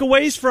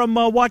takeaways from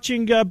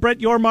watching Brett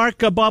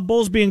Yormark, Bob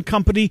Bowlesby and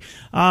company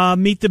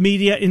meet the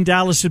media in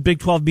Dallas at Big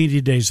 12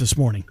 Media Days this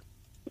morning.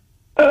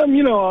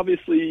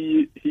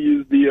 Obviously he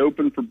used the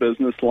open for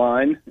business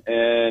line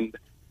and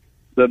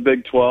the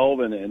Big 12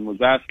 and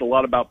was asked a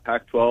lot about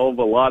Pac-12,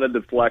 a lot of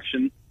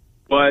deflection.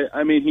 But,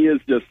 he is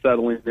just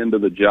settling into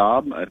the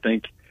job. I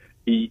think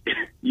he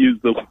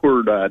used the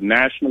word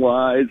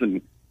nationalize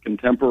and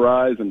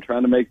contemporize and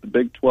trying to make the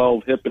Big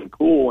 12 hip and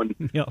cool. And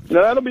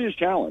that'll be his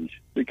challenge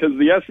because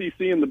the SEC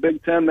and the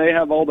Big 10, they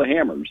have all the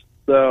hammers.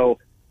 So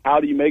how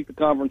do you make the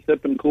conference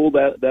hip and cool?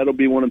 That'll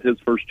be one of his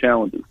first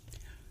challenges.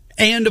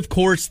 And, of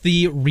course,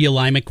 the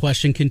realignment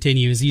question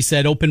continues. He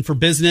said open for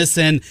business,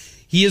 and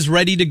he is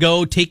ready to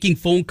go, taking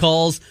phone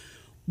calls.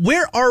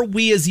 Where are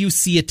we as you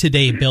see it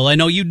today, Bill? I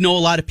know you know a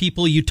lot of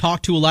people. You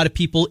talk to a lot of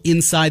people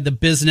inside the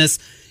business.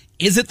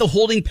 Is it the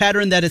holding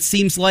pattern that it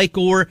seems like,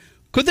 or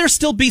could there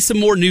still be some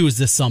more news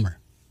this summer?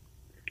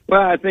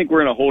 Well, I think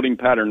we're in a holding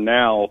pattern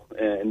now,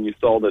 and you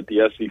saw that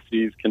the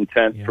SEC's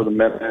content for the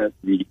minute,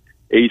 the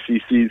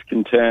ACC's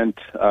content,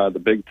 the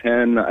Big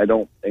Ten. I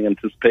don't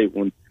anticipate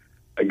when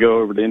I go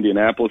over to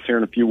Indianapolis here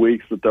in a few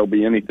weeks that there'll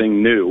be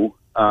anything new.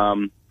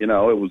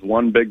 It was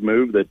one big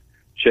move that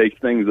shakes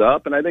things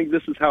up, and I think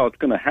this is how it's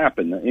going to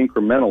happen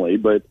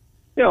incrementally. But,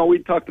 we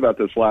talked about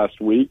this last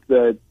week,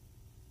 that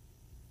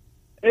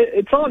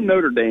it's on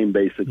Notre Dame,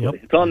 basically. Yep.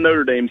 It's on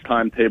Notre Dame's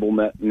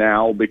timetable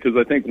now because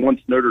I think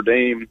once Notre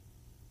Dame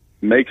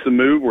makes a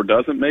move or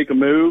doesn't make a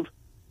move,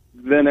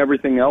 then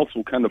everything else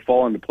will kind of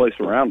fall into place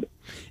around it.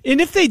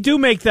 And if they do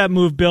make that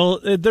move, Bill,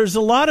 there's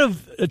a lot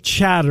of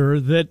chatter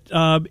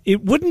that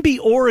it wouldn't be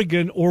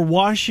Oregon or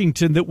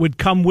Washington that would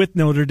come with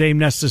Notre Dame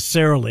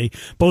necessarily.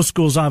 Both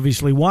schools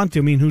obviously want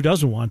to. Who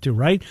doesn't want to,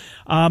 right?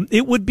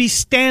 It would be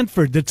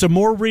Stanford that's a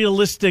more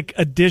realistic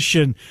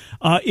addition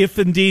if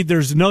indeed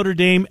there's Notre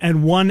Dame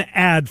and one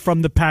ad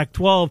from the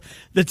Pac-12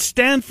 that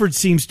Stanford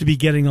seems to be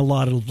getting a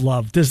lot of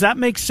love. Does that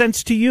make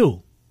sense to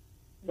you?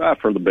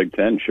 For the Big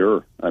Ten,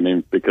 sure.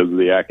 Because of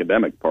the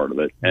academic part of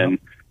it. Yep. And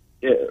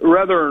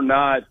whether or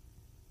not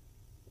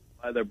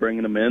why they're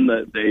bringing them in,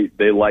 that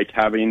they like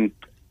having,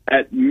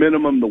 at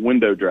minimum, the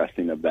window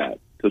dressing of that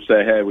to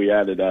say, hey, we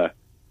added a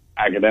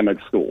academic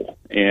school.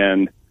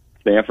 And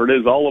Stanford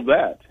is all of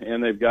that.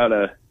 And they've got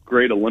a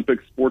great Olympic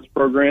sports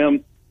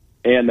program.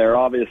 And they're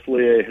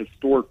obviously a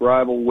historic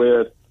rival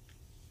with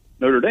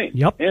Notre Dame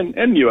and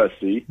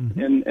USC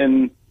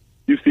and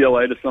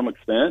UCLA to some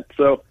extent.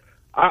 So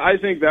I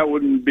think that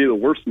wouldn't be the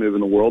worst move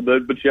in the world,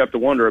 but you have to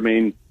wonder,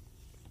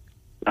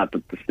 not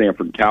that the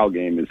Stanford-Cal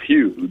game is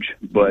huge,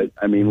 but,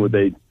 would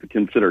they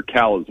consider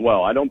Cal as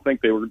well? I don't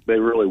think they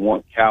really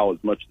want Cal as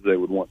much as they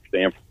would want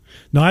Stanford.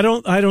 No,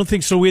 I don't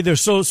think so either.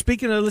 So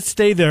speaking of, let's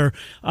stay there.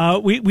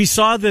 We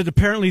saw that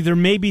apparently there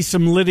may be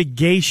some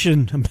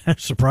litigation,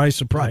 surprise,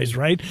 surprise,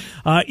 right?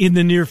 In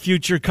the near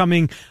future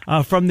coming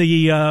from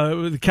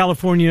the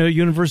California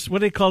University, what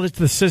do they call it?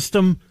 The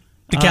system?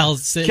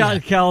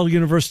 The Cal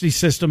University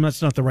system,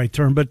 that's not the right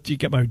term, but you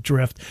get my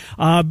drift.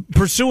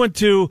 Pursuant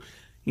to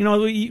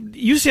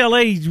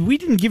UCLA, we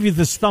didn't give you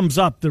this thumbs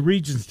up, the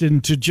Regents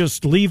didn't, to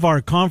just leave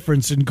our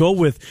conference and go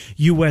with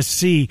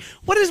USC.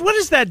 What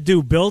does that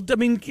do, Bill? I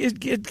mean,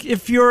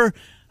 if you're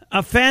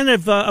a fan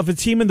of a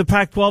team in the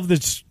Pac-12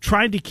 that's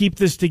trying to keep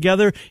this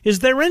together, is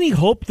there any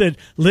hope that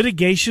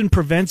litigation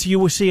prevents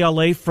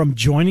UCLA from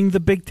joining the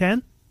Big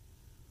Ten?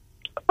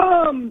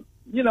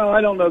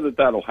 I don't know that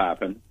that'll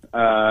happen.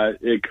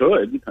 It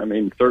could. I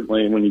mean,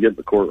 certainly when you get in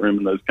the courtroom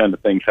and those kind of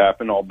things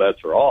happen, all bets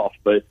are off.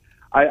 But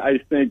I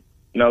think,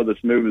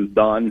 this move is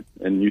done,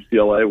 and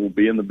UCLA will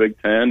be in the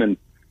Big Ten. And,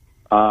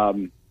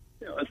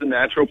 as a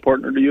natural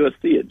partner to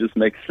USC, it just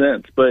makes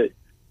sense. But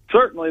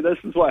certainly this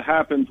is what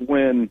happens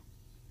when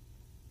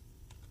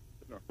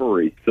in a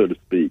hurry, so to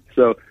speak.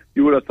 So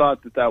you would have thought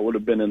that would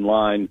have been in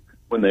line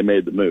when they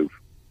made the move.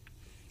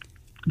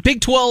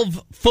 Big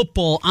 12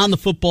 football on the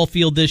football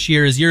field this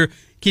year, as you're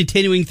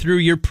continuing through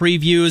your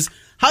previews,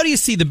 how do you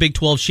see the Big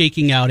 12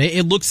 shaking out?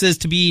 It looks as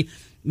to be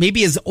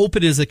maybe as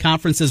open as a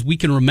conference as we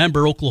can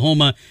remember.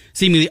 Oklahoma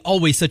seemingly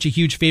always such a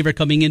huge favorite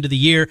coming into the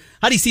year.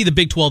 How do you see the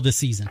Big 12 this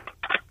season?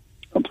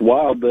 It's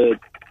wild that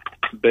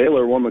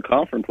Baylor won the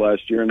conference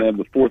last year, and they have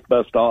the fourth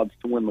best odds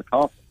to win the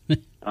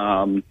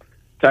conference.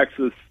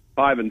 Texas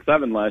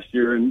 5-7 last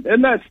year,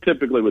 and that's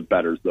typically with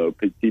bettors, though.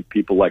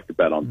 People like to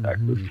bet on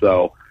Texas.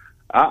 So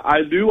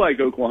I do like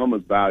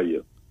Oklahoma's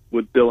value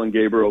with Dylan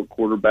Gabriel at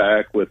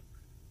quarterback, with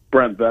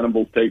Brent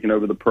Venables taking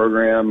over the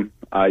program.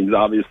 He's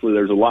obviously,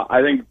 there's a lot.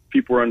 I think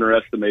people are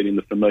underestimating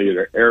the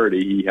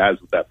familiarity he has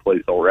with that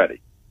place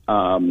already.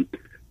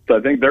 So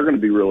I think they're going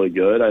to be really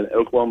good.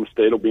 Oklahoma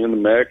State will be in the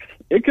mix.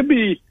 It could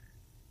be,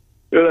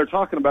 they're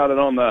talking about it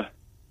on the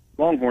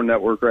Longhorn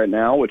Network right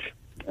now, which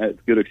it's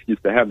a good excuse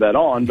to have that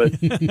on. But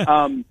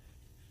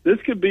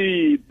this could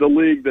be the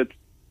league that's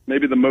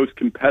maybe the most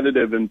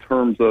competitive in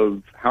terms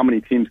of how many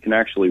teams can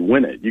actually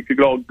win it. You could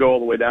go all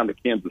the way down to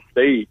Kansas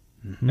State,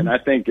 and I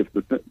think if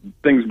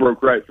things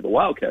broke right for the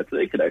Wildcats,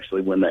 they could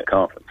actually win that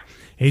conference.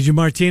 Adrian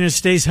Martinez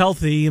stays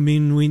healthy. I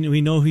mean,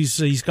 we know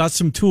he's got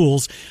some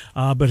tools,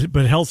 but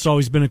health's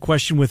always been a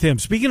question with him.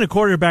 Speaking of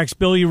quarterbacks,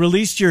 Bill, you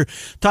released your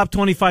top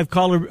 25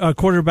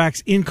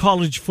 quarterbacks in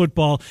college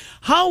football.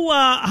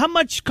 How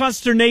much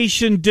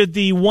consternation did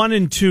the 1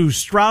 and 2,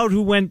 Stroud,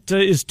 who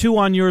is 2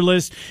 on your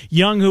list,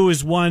 Young, who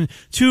is 1,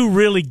 2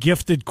 really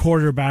gifted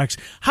quarterbacks?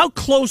 How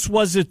close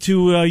was it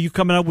to you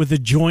coming up with a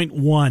joint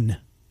 1?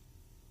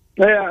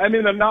 Yeah, I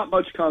mean, not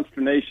much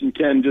consternation,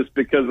 Ken, just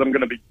because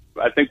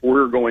I think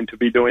we're going to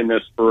be doing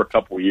this for a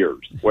couple years,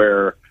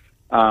 where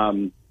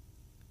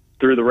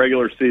through the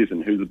regular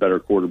season, who's the better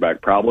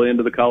quarterback, probably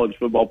into the college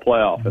football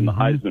playoff and the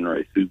Heisman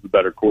race, who's the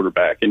better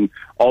quarterback, and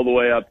all the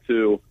way up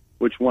to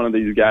which one of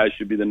these guys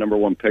should be the number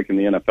 1 pick in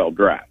the NFL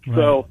draft. Right.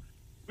 So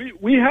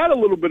we had a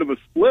little bit of a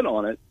split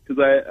on it,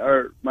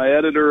 because my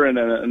editor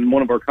and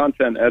one of our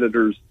content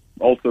editors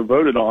also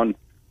voted on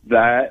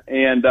that,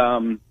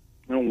 and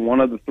one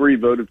of the 3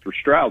 voted for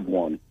Stroud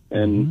 1,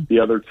 and the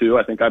other 2,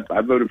 I think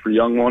I voted for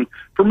Young 1.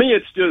 For me,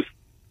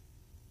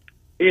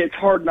 it's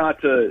hard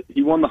not to.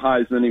 He won the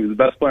Heisman. He was the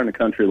best player in the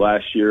country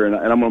last year, and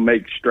I'm going to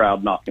make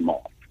Stroud knock him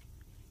off.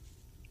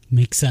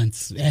 Makes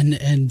sense.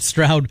 And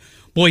Stroud,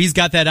 boy, he's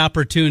got that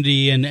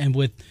opportunity, and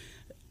with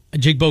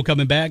Jigbo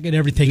coming back and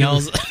everything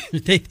else,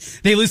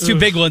 they lose 2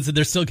 big ones, and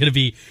they're still going to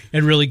be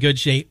in really good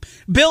shape.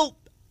 Bill,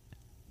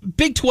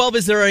 Big 12,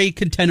 is there a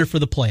contender for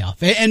the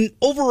playoff? And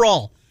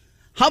overall,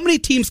 how many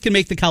teams can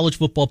make the college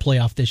football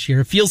playoff this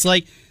year? It feels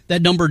like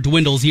that number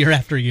dwindles year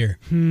after year.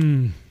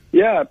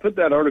 Yeah, I put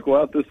that article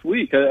out this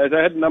week. I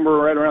had a number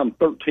right around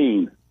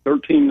 13.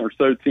 13 or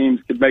so teams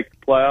could make the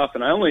playoff,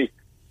 and I only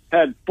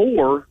had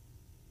 4,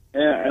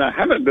 and I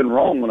haven't been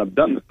wrong when I've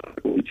done this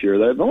each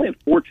year. I've only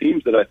had 4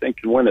 teams that I think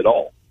can win it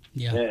all.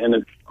 Yeah. And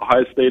it's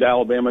Ohio State,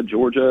 Alabama,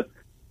 Georgia,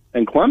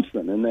 and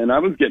Clemson. And then I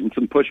was getting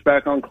some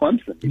pushback on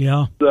Clemson.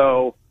 Yeah.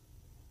 So,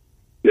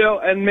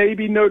 and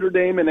maybe Notre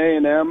Dame and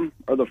A&M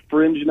are the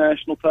fringe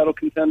national title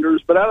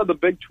contenders. But out of the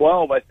Big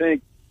 12, I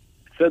think,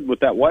 said with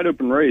that wide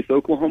open race,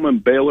 Oklahoma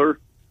and Baylor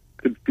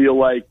could feel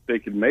like they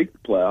could make the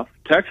playoff.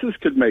 Texas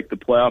could make the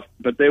playoff,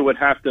 but they would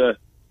have to,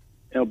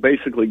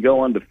 basically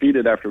go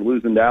undefeated after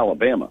losing to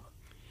Alabama.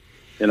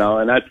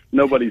 And that's,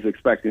 nobody's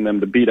expecting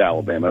them to beat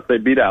Alabama. If they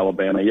beat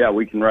Alabama,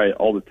 we can write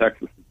all the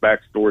Texas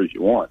backstories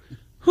you want.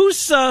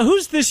 Who's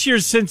this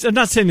year's, I'm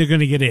not saying they're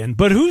going to get in,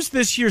 but who's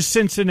this year's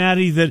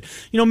Cincinnati that,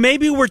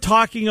 maybe we're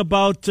talking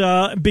about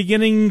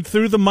beginning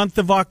through the month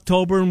of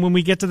October, and when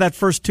we get to that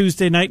first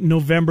Tuesday night in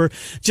November,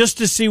 just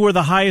to see where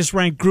the highest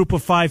ranked group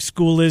of 5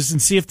 school is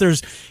and see if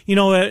there's,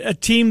 a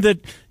team that,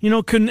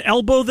 can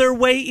elbow their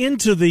way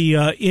into the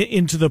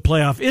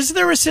playoff. Is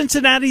there a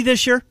Cincinnati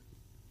this year?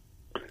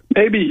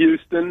 Maybe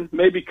Houston,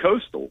 maybe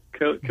Coastal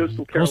Carolina.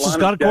 Coastal's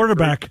got a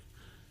quarterback.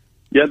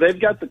 Yeah, they've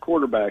got the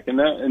quarterback,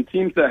 and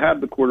teams that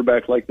have the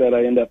quarterback like that,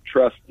 I end up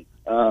trusting.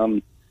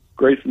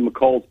 Grayson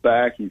McCall's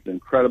back. He's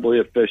incredibly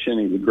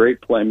efficient. He's a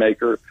great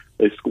playmaker.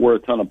 They score a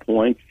ton of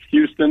points.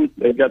 Houston,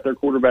 they've got their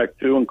quarterback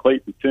too, and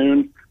Clayton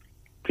Tune,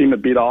 team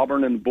that beat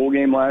Auburn in the bowl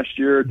game last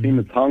year, a team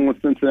that's hung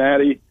with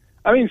Cincinnati.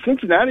 I mean,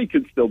 Cincinnati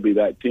could still be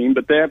that team,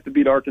 but they have to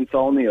beat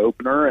Arkansas in the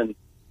opener, and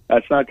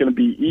That's not going to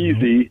be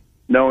easy,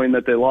 knowing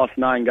that they lost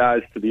 9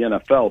 guys to the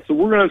NFL. So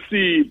we're going to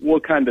see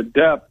what kind of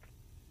depth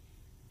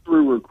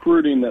through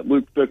recruiting that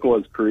Luke Fickell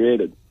has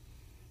created.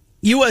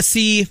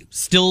 USC,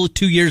 still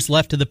 2 years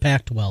left to the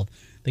Pac-12.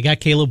 They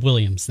got Caleb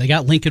Williams. They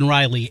got Lincoln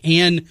Riley.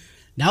 And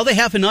now they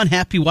have an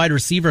unhappy wide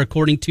receiver,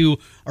 according to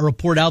a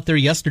report out there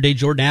yesterday,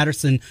 Jordan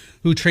Addison,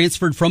 who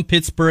transferred from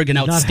Pittsburgh, an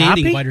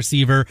outstanding wide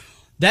receiver.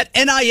 That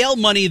NIL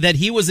money that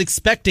he was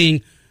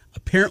expecting,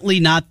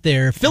 apparently not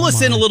there. Fill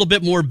us in a little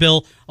bit more,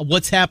 Bill, of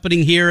what's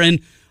happening here.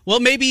 And,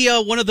 well, maybe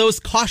one of those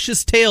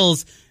cautious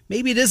tales.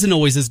 Maybe it isn't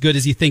always as good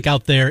as you think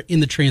out there in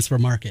the transfer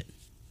market.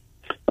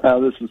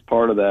 This is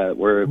part of that,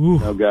 where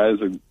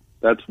guys are.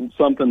 That's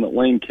something that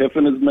Lane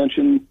Kiffin has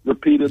mentioned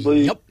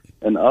repeatedly,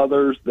 and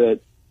others, that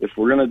if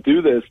we're going to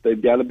do this,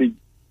 they've got to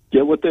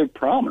get what they've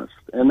promised,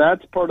 and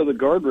that's part of the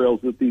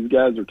guardrails that these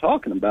guys are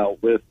talking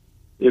about. With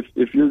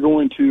if you're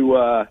going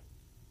to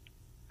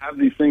have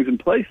these things in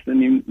place,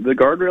 then the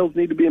guardrails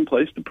need to be in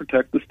place to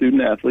protect the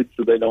student athletes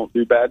so they don't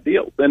do bad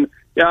deals. And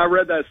I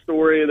read that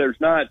story. There's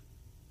not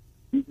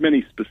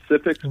many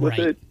specifics with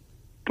it,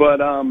 but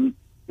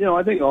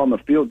I think on the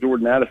field,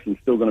 Jordan Addison's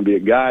still going to be a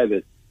guy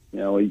that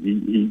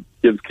he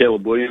gives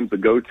Caleb Williams a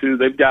go-to.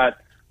 They've got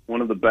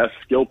one of the best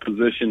skill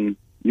position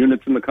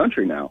units in the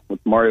country now, with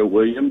Mario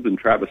Williams and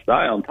Travis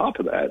Dye on top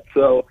of that.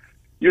 So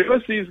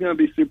USC is going to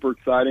be super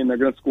exciting. They're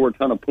going to score a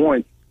ton of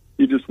points.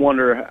 You just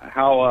wonder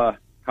how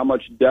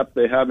much depth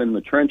they have in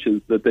the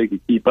trenches that they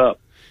could keep up.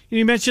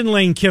 You mentioned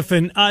Lane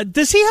Kiffin.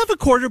 Does he have a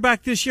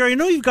quarterback this year? I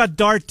know you've got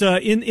Dart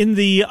in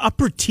the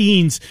upper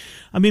teens.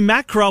 I mean,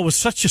 Matt Corral was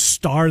such a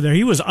star there.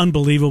 He was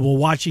unbelievable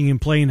watching him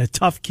playing, a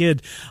tough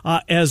kid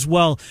as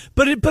well.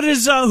 But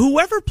as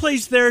whoever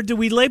plays there, do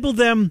we label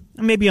them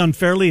maybe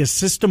unfairly a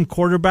system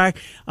quarterback?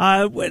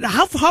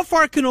 How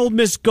far can Ole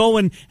Miss go,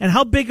 and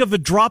how big of a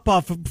drop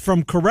off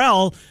from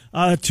Corral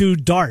to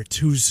Dart,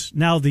 who's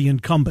now the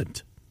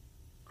incumbent?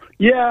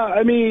 Yeah,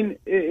 I mean,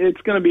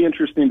 it's going to be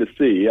interesting to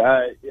see.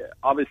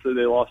 Obviously,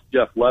 they lost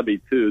Jeff Lebby,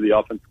 too, the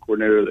offensive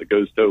coordinator that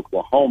goes to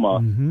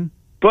Oklahoma. Mm-hmm.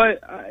 But,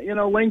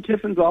 Lane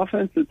Kiffin's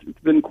offense, it's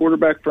been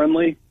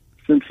quarterback-friendly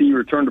since he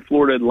returned to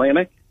Florida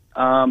Atlantic.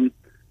 So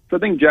I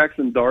think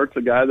Jackson Dart's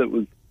a guy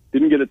that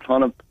didn't get a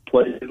ton of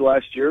plays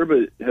last year,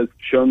 but has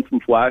shown some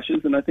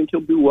flashes, and I think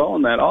he'll do well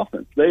in that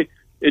offense.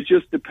 It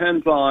just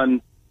depends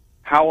on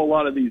how a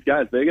lot of these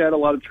guys, they got a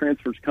lot of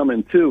transfers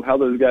coming, too, how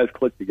those guys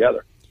click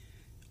together.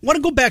 I want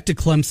to go back to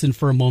Clemson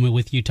for a moment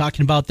with you,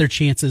 talking about their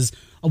chances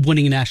of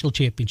winning a national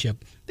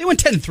championship. They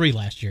went 10-3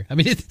 last year. I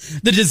mean,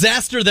 the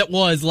disaster that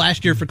was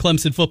last year for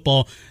Clemson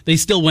football, they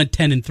still went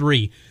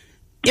 10-3.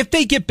 If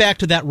they get back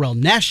to that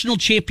realm, national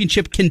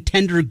championship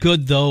contender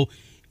good, though,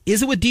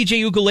 is it with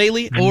DJ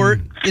Uiagalelei,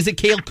 or is it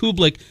Cale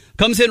Kublik?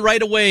 Comes in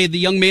right away, the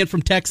young man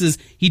from Texas,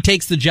 he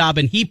takes the job,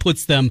 and he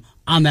puts them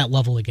on that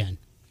level again.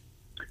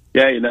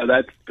 Yeah,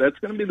 that's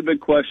going to be the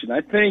big question.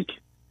 I think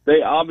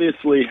they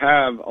obviously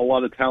have a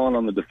lot of talent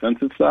on the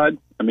defensive side.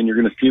 I mean, you're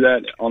going to see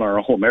that on our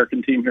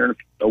All-American team here in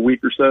a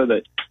week or so.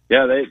 They've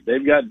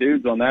got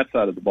dudes on that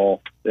side of the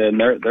ball, and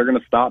they're going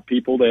to stop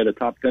people. They had a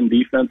top 10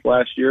 defense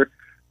last year,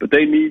 but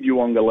they need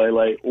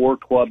Uiagalelei or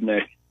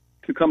Klubnik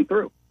to come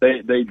through.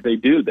 They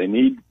do. They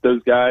need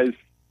those guys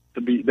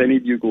to be. They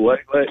need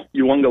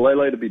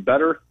Uiagalelei to be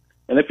better.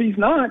 And if he's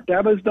not,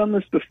 Dabo's done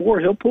this before.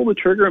 He'll pull the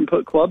trigger and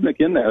put Klubnik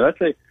in there.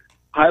 That's a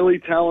highly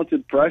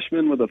talented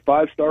freshman with a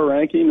 5-star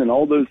ranking and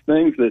all those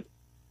things, that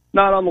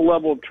not on the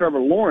level of Trevor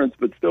Lawrence,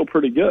 but still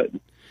pretty good.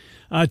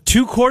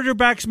 2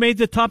 quarterbacks made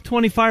the top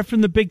 25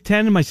 from the Big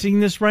Ten. Am I seeing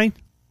this right?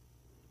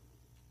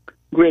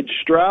 We had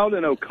Stroud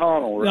and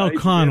O'Connell, right?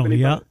 O'Connell,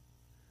 yeah.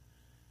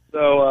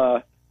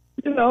 So,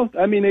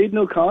 Aiden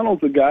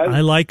O'Connell's a guy.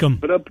 I like him.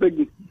 Put up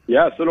big.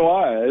 Yeah, so do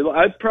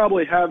I. I'd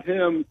probably have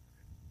him,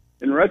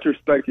 in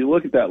retrospect, you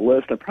look at that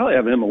list, I'd probably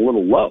have him a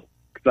little low,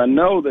 because I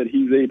know that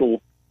he's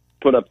able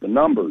put up the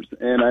numbers,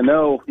 and I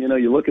know,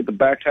 you look at the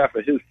back half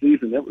of his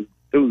season, it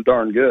was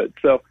darn good.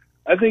 So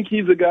I think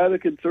he's a guy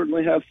that could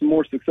certainly have some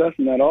more success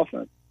in that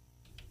offense.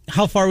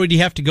 How far would he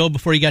have to go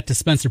before he got to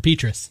Spencer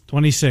Petras?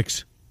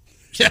 26.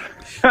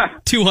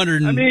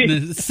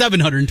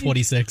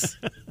 726.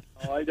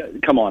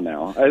 Come on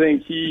now. I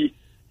think he's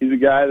a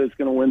guy that's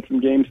going to win some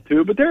games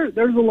too, but there's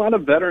a lot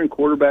of veteran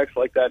quarterbacks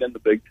like that in the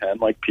Big Ten,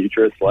 like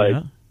Petras,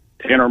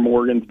 Tanner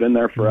Morgan's been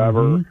there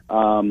forever.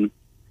 Mm-hmm.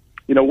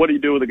 What do you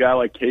do with a guy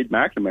like Cade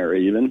McNamara,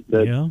 even?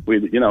 He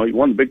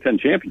won the Big Ten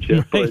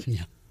championship, but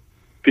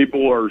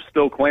people are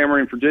still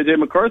clamoring for J.J.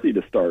 McCarthy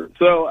to start.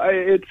 So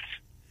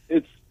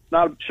it's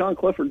not. Sean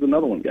Clifford's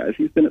another one, guys.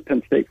 He's been at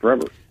Penn State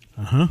forever.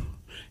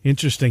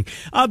 Interesting.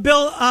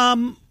 Bill,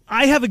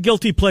 I have a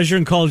guilty pleasure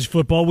in college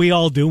football. We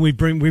all do. We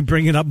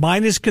bring it up.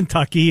 Mine is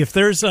Kentucky. If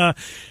there's not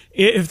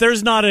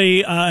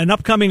an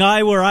upcoming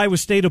Iowa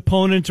State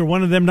opponent, or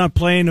one of them not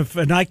playing,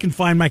 and I can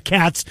find my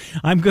cats,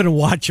 I'm going to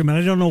watch them. And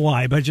I don't know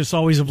why, but I just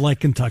always have liked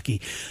Kentucky.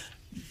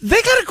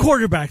 They got a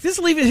quarterback.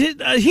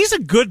 He's a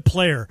good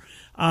player.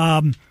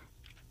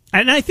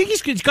 And I think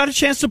he's got a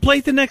chance to play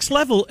at the next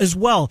level as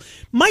well.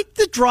 Might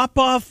the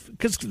drop-off,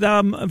 because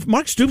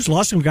Mark Stoops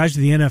lost some guys to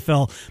the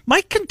NFL,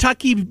 might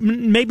Kentucky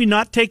maybe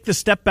not take the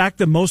step back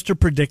that most are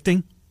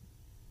predicting?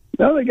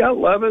 No, they got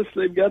Levis.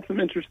 They've got some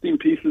interesting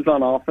pieces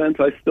on offense.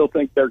 I still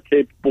think they're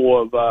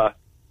capable of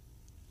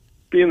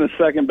being the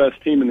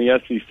second-best team in the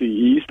SEC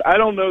East. I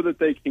don't know that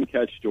they can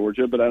catch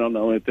Georgia, but I don't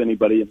know if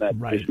anybody in that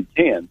division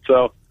can.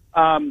 So,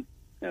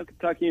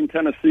 Kentucky and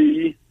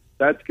Tennessee,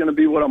 that's going to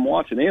be what I'm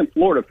watching, and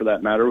Florida for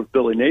that matter with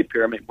Billy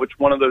Napier. I mean, which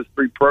one of those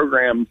three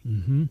programs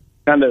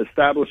kind of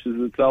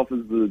establishes itself as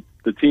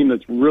the team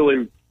that's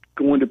really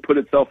going to put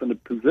itself into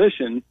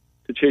position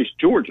to chase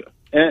Georgia?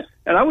 And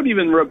I would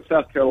even rub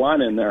South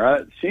Carolina in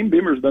there. Shane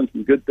Beamer's done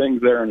some good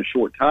things there in a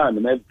short time,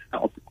 and they have a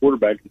talented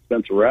quarterback in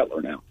Spencer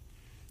Rattler now.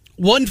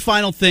 One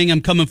final thing,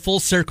 I'm coming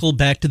full circle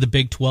back to the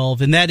Big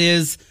 12, and that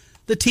is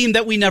the team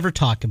that we never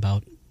talk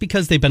about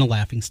because they've been a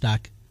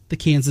laughingstock, the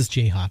Kansas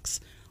Jayhawks.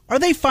 Are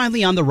they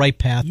finally on the right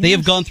path? Yes. They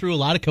have gone through a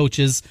lot of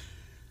coaches.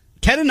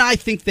 Ken and I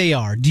think they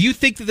are. Do you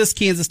think that this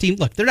Kansas team,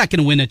 look, they're not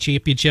going to win a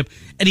championship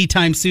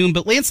anytime soon,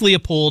 but Lance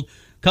Leopold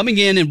coming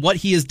in and what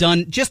he has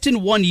done just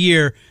in 1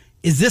 year,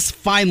 is this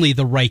finally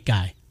the right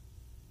guy?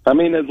 I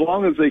mean, as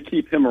long as they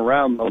keep him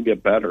around, they'll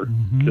get better.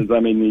 Because, I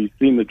mean, you've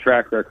seen the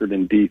track record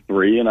in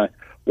D3, and I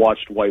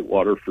watched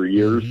Whitewater for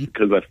years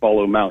because I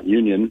follow Mount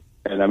Union.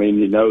 And, I mean,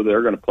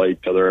 they're going to play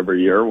each other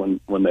every year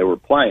when they were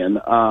playing.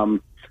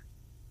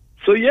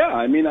 So, yeah,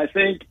 I mean, I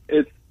think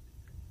it's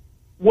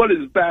what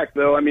is back,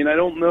 though. I mean, I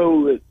don't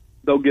know that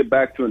they'll get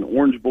back to an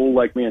Orange Bowl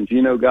like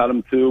Mangino got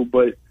them to,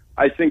 but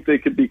I think they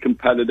could be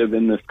competitive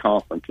in this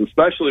conference,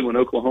 especially when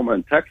Oklahoma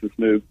and Texas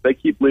move. If they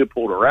keep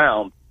Leopold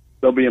around,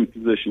 they'll be in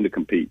position to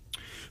compete.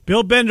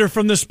 Bill Bender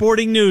from the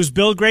Sporting News.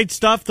 Bill, great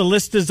stuff. The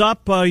list is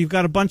up. You've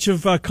got a bunch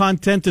of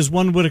content, as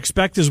one would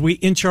expect, as we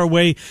inch our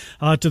way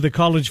to the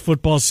college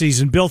football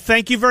season. Bill,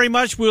 thank you very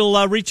much.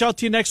 We'll reach out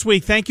to you next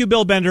week. Thank you,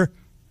 Bill Bender.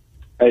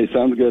 Hey,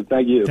 sounds good.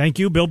 Thank you. Thank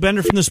you. Bill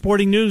Bender from the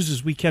Sporting News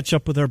as we catch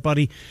up with our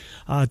buddy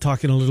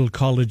talking a little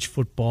college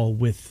football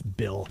with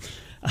Bill.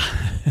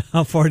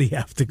 How far do you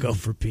have to go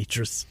for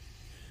Petrus?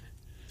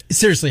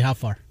 Seriously, how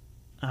far?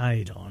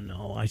 I don't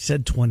know. I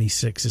said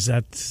 26. Is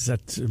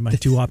that am I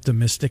too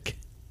optimistic?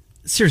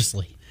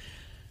 Seriously.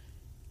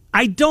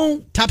 I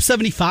don't. Top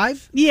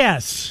 75?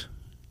 Yes.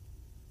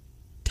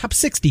 Top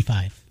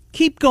 65?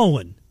 Keep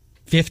going.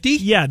 50?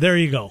 Yeah, there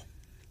you go.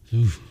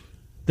 Oof.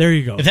 There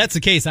you go. If that's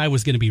the case, I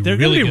was going to be They're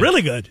really good. good.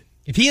 Really good.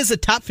 If he is a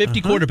top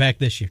 50 quarterback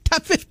this year,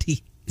 top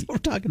 50, that's what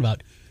we're talking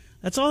about.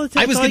 That's all it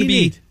takes. I was going to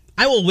be.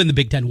 I will win the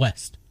Big Ten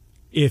West.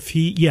 If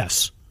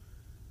he's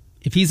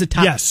a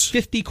top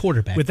 50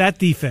 quarterback. With that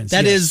defense.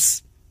 That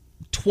is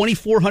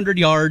 2,400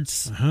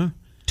 yards,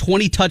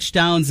 20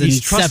 touchdowns, and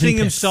he's trusting 7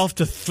 picks. himself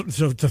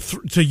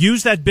to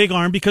use that big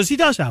arm because he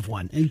does have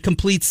one. And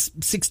completes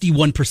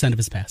 61% of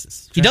his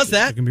passes. If he does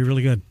that, it can be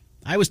really good.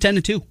 I was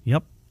 10-2.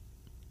 Yep.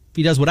 If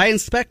he does what I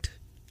expect,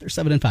 they're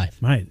 7-5.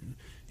 Right.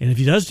 And if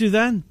he does do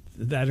that,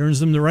 that earns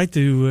them the right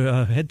to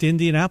head to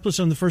Indianapolis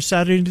on the first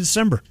Saturday in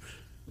December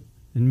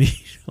and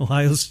meet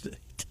Ohio State.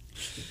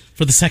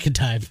 For the second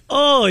time.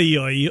 Oh,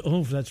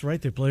 that's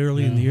right. They play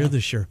early in the year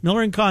this year.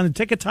 Miller and Condon,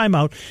 take a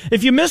timeout.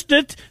 If you missed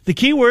it, the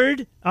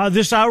keyword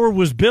this hour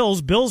was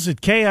Bills. Bills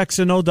at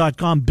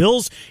KXNO.com.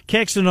 Bills,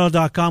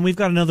 KXNO.com. We've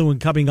got another one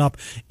coming up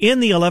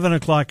in the 11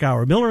 o'clock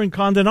hour. Miller and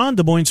Condon on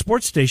Des Moines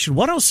Sports Station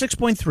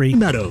 106.3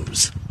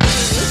 Meadows.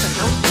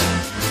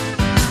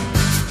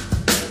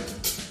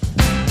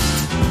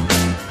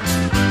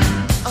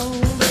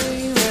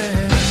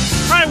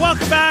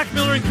 Welcome back,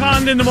 Miller and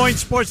Condon, Des Moines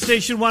Sports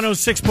Station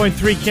 106.3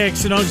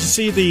 KXNO. Did you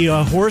see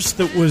the horse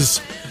that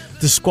was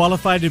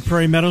disqualified at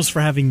Prairie Meadows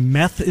for having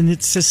meth in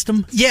its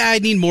system? Yeah, I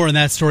need more on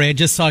that story. I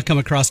just saw it come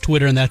across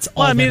Twitter, and that's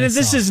all. Well, I mean,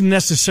 this isn't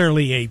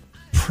necessarily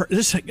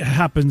this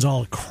happens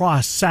all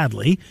across,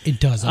 sadly.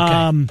 It does, okay.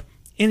 And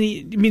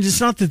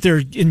it's not that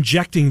they're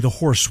injecting the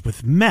horse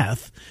with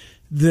meth.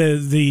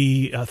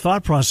 The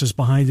thought process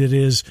behind it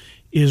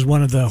is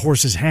one of the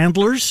horse's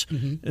handlers.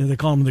 They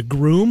call him the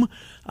groom.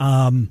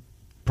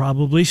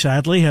 Probably,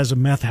 sadly, has a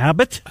meth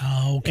habit.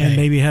 Oh, okay. And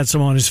maybe had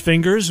some on his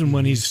fingers. And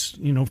when he's,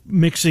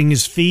 mixing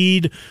his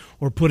feed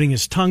or putting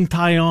his tongue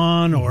tie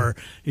on or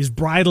his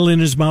bridle in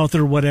his mouth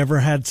or whatever,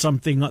 had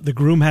something, the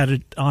groom had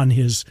it on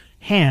his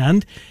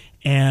hand.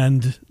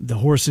 And the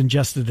horse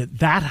ingested it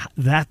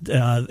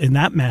in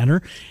that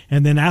manner.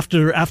 And then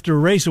after a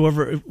race,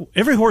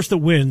 every horse that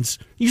wins,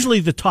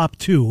 usually the top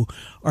two,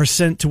 are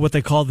sent to what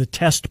they call the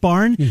test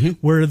barn,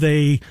 where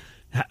they're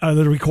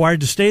required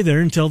to stay there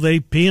until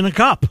they pee in a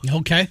cup.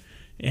 Okay.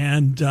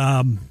 And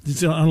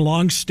it's on a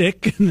long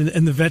stick,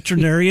 and the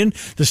veterinarian,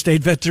 the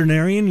state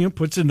veterinarian,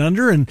 puts it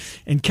under and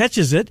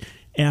catches it,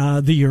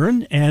 the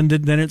urine, and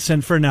then it's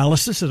sent for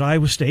analysis at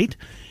Iowa State.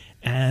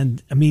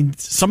 And, I mean,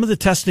 some of the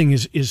testing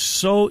is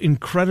so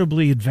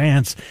incredibly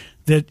advanced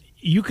that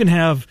you can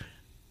have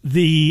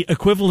the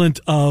equivalent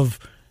of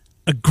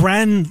a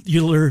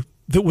granular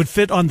that would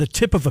fit on the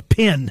tip of a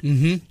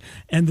pin,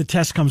 and the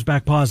test comes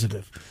back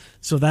positive.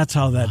 So that's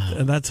how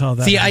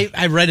that. See,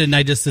 I read it and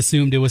I just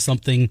assumed it was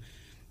something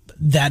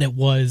that it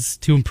was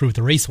to improve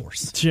the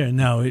racehorse. Sure,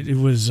 no, it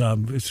was.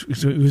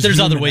 There's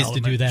other ways to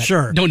do that.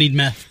 Sure. Don't need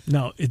meth.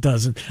 No, it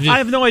doesn't. I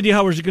have no idea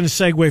how we're going to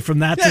segue from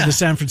that to the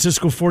San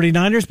Francisco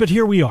 49ers, but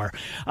here we are.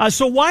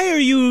 So why are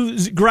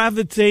you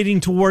gravitating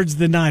towards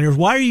the Niners?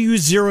 Why are you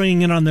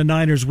zeroing in on the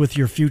Niners with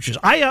your futures?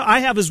 I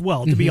have as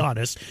well, to be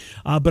honest,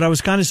 but I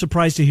was kind of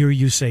surprised to hear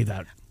you say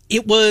that.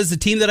 It was a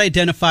team that I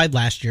identified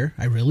last year.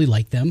 I really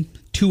like them.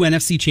 2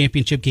 NFC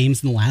championship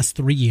games in the last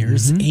 3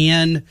 years,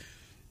 and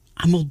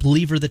I'm a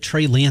believer that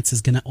Trey Lance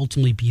is going to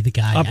ultimately be the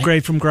guy.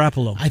 Upgrade from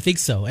Garoppolo. I think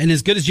so. And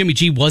as good as Jimmy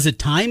G was at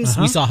times,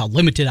 we saw how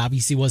limited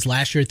obviously was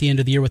last year at the end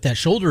of the year with that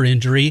shoulder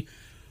injury.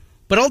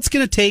 But all it's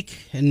going to take,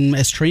 and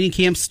as training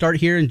camps start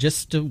here in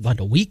just a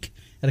week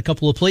at a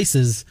couple of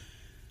places,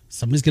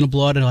 somebody's going to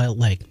blow out a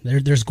leg.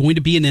 There's going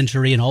to be an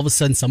injury, and all of a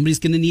sudden somebody's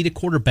going to need a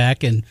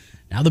quarterback. And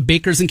now the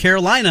Bakers in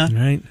Carolina,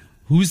 right?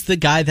 Who's the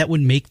guy that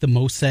would make the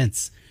most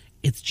sense?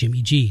 It's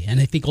Jimmy G. And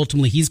I think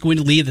ultimately he's going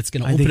to lead. That's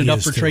going to open it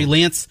up for Trey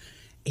Lance.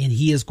 And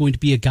he is going to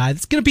be a guy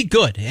that's going to be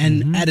good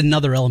and add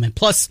another element.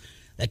 Plus,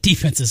 that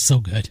defense is so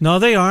good. No,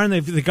 they are, and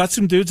they've got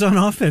some dudes on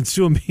offense,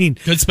 too. I mean,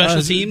 good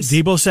special teams.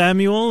 Deebo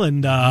Samuel,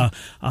 and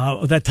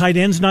that tight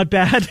end's not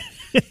bad.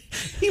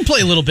 He can play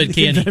a little bit,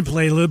 can he?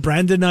 Play a little.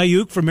 Brandon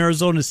Ayuk from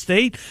Arizona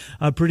State,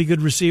 a pretty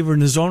good receiver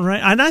in his own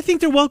right, and I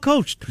think they're well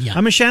coached. Yeah.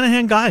 I'm a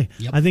Shanahan guy.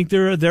 Yep. I think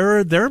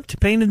they're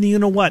pain in the you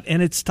know what,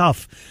 and it's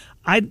tough.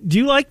 Do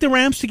you like the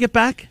Rams to get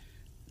back?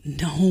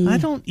 No, I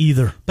don't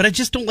either. But I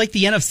just don't like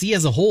the NFC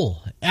as a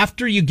whole.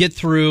 After you get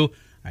through, all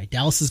right,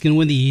 Dallas is going to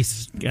win the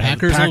East.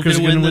 Packers are going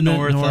to win the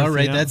North. All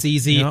right, that's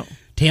easy. Yeah.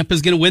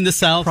 Tampa's going to win the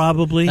South.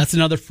 Probably. That's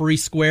another free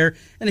square.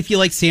 And if you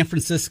like San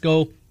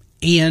Francisco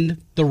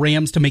and the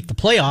Rams to make the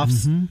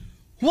playoffs,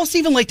 who else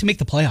even like to make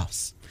the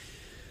playoffs?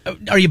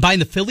 Are you buying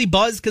the Philly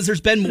buzz? Because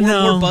there's been more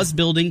and more buzz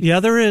building. Yeah,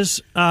 there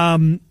is.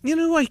 I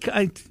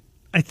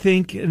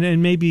think,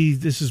 and maybe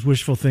this is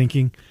wishful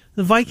thinking,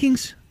 the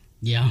Vikings.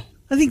 Yeah.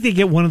 I think they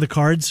get one of the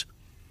cards.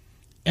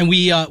 And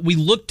we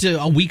looked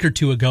a week or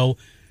two ago.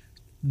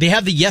 They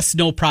have the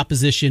yes-no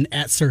proposition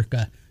at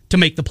Circa to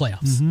make the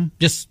playoffs.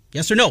 Just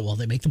yes or no. Well,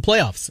 they make the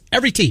playoffs.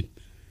 Every team.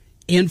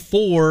 And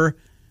for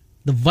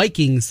the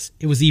Vikings,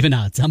 it was even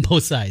odds on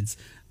both sides.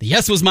 The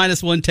yes was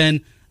minus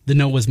 110. The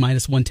no was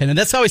minus 110. And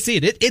that's how I see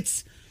it.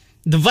 It's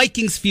the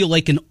Vikings feel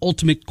like an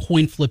ultimate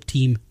coin flip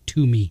team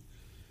to me.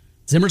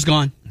 Zimmer's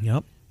gone.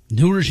 Yep.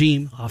 New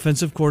regime.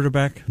 Offensive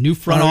quarterback. New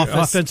front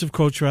office. Offensive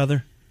coach,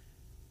 rather.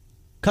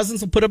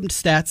 Cousins will put up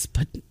stats,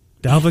 but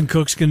Dalvin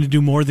Cook's going to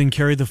do more than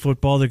carry the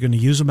football. They're going to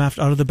use him out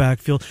of the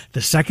backfield.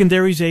 The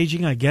secondary's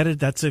aging. I get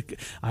it.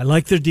 I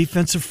like their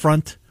defensive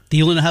front.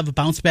 Thielen will have a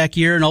bounce back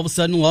year, and all of a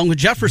sudden, along with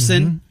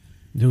Jefferson,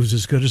 it was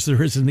as good as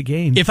there is in the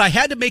game. If I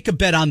had to make a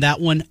bet on that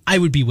one, I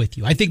would be with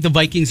you. I think the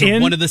Vikings are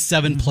one of the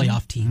 7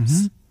 playoff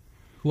teams.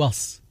 Who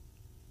else?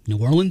 New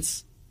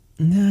Orleans?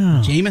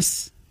 No.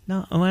 Jameis?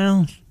 No.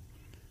 Well,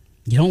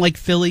 you don't like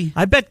Philly?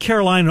 I bet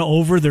Carolina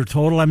over their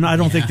total. I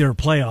don't think they're a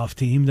playoff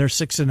team. Their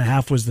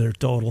 6.5 was their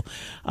total.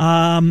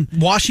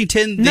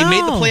 Washington, they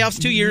made the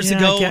playoffs 2 years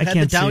ago. Had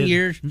the down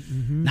year.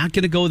 Not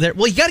going to go there.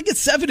 Well, you got to get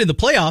 7 in the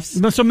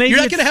playoffs. So maybe you're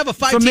not going to have a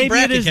 5-team bracket.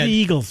 Maybe it is the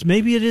Eagles.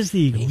 Maybe it is the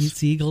Eagles. Maybe it's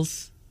the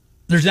Eagles.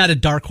 There's not a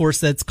dark horse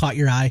that's caught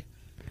your eye.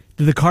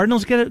 Did the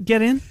Cardinals get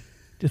in?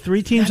 The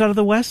 3 teams out of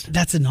the West?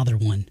 That's another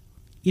one.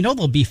 You know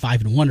they'll be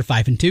 5-1 or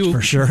 5-2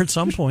 for sure at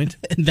some point,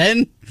 and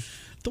then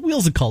the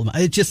wheels will call them.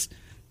 It just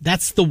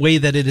that's the way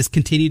that it has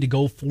continued to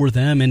go for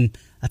them, and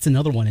that's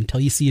another one. Until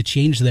you see a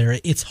change there,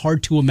 it's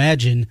hard to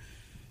imagine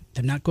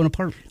them not going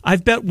apart.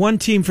 I've bet one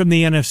team from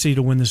the NFC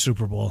to win the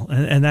Super Bowl,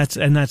 and that's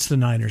the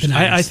Niners.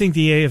 I think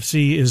the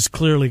AFC has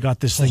clearly got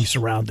this thing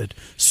surrounded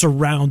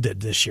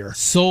this year.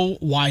 So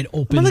wide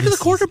open. Look at the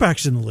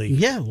quarterbacks in the league.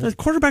 Yeah, the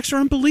quarterbacks are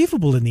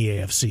unbelievable in the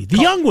AFC. The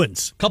young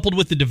ones, coupled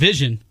with the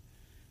division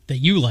that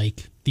you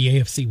like, the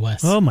AFC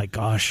West. Oh my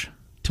gosh!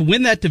 To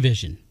win that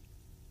division,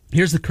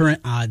 here's the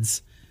current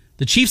odds.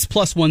 The Chiefs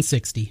plus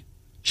 160,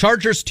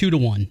 Chargers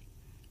 2-1,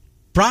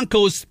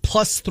 Broncos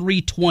plus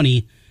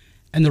 320,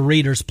 and the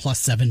Raiders plus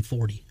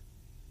 740.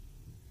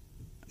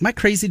 Am I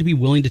crazy to be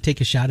willing to take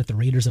a shot at the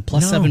Raiders at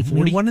plus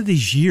 740? One of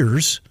these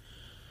years,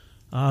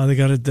 they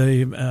got it.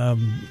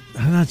 I'm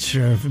not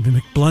sure if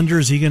McBlunder,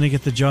 is he going to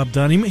get the job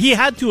done? He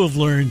had to have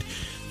learned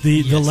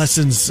the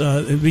lessons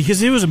because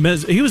he was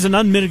an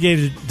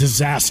unmitigated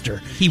disaster.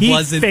 He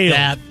wasn't failed.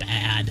 That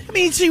bad. I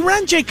mean, he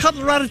ran Jay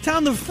Cutler out of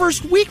town the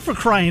first week, for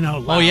crying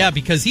out loud. Oh yeah,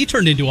 because he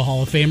turned into a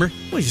Hall of Famer.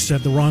 Well, he just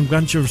had the wrong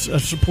bunch of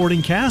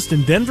supporting cast.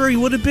 In Denver, he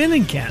would have been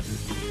in Canton.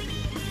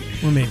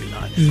 Well, maybe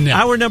not. No.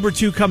 Hour number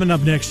 2 coming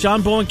up next.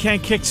 John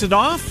Bowenkamp kicks it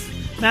off.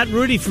 Matt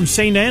Rudy from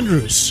St.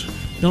 Andrews.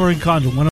 Miller and Condon.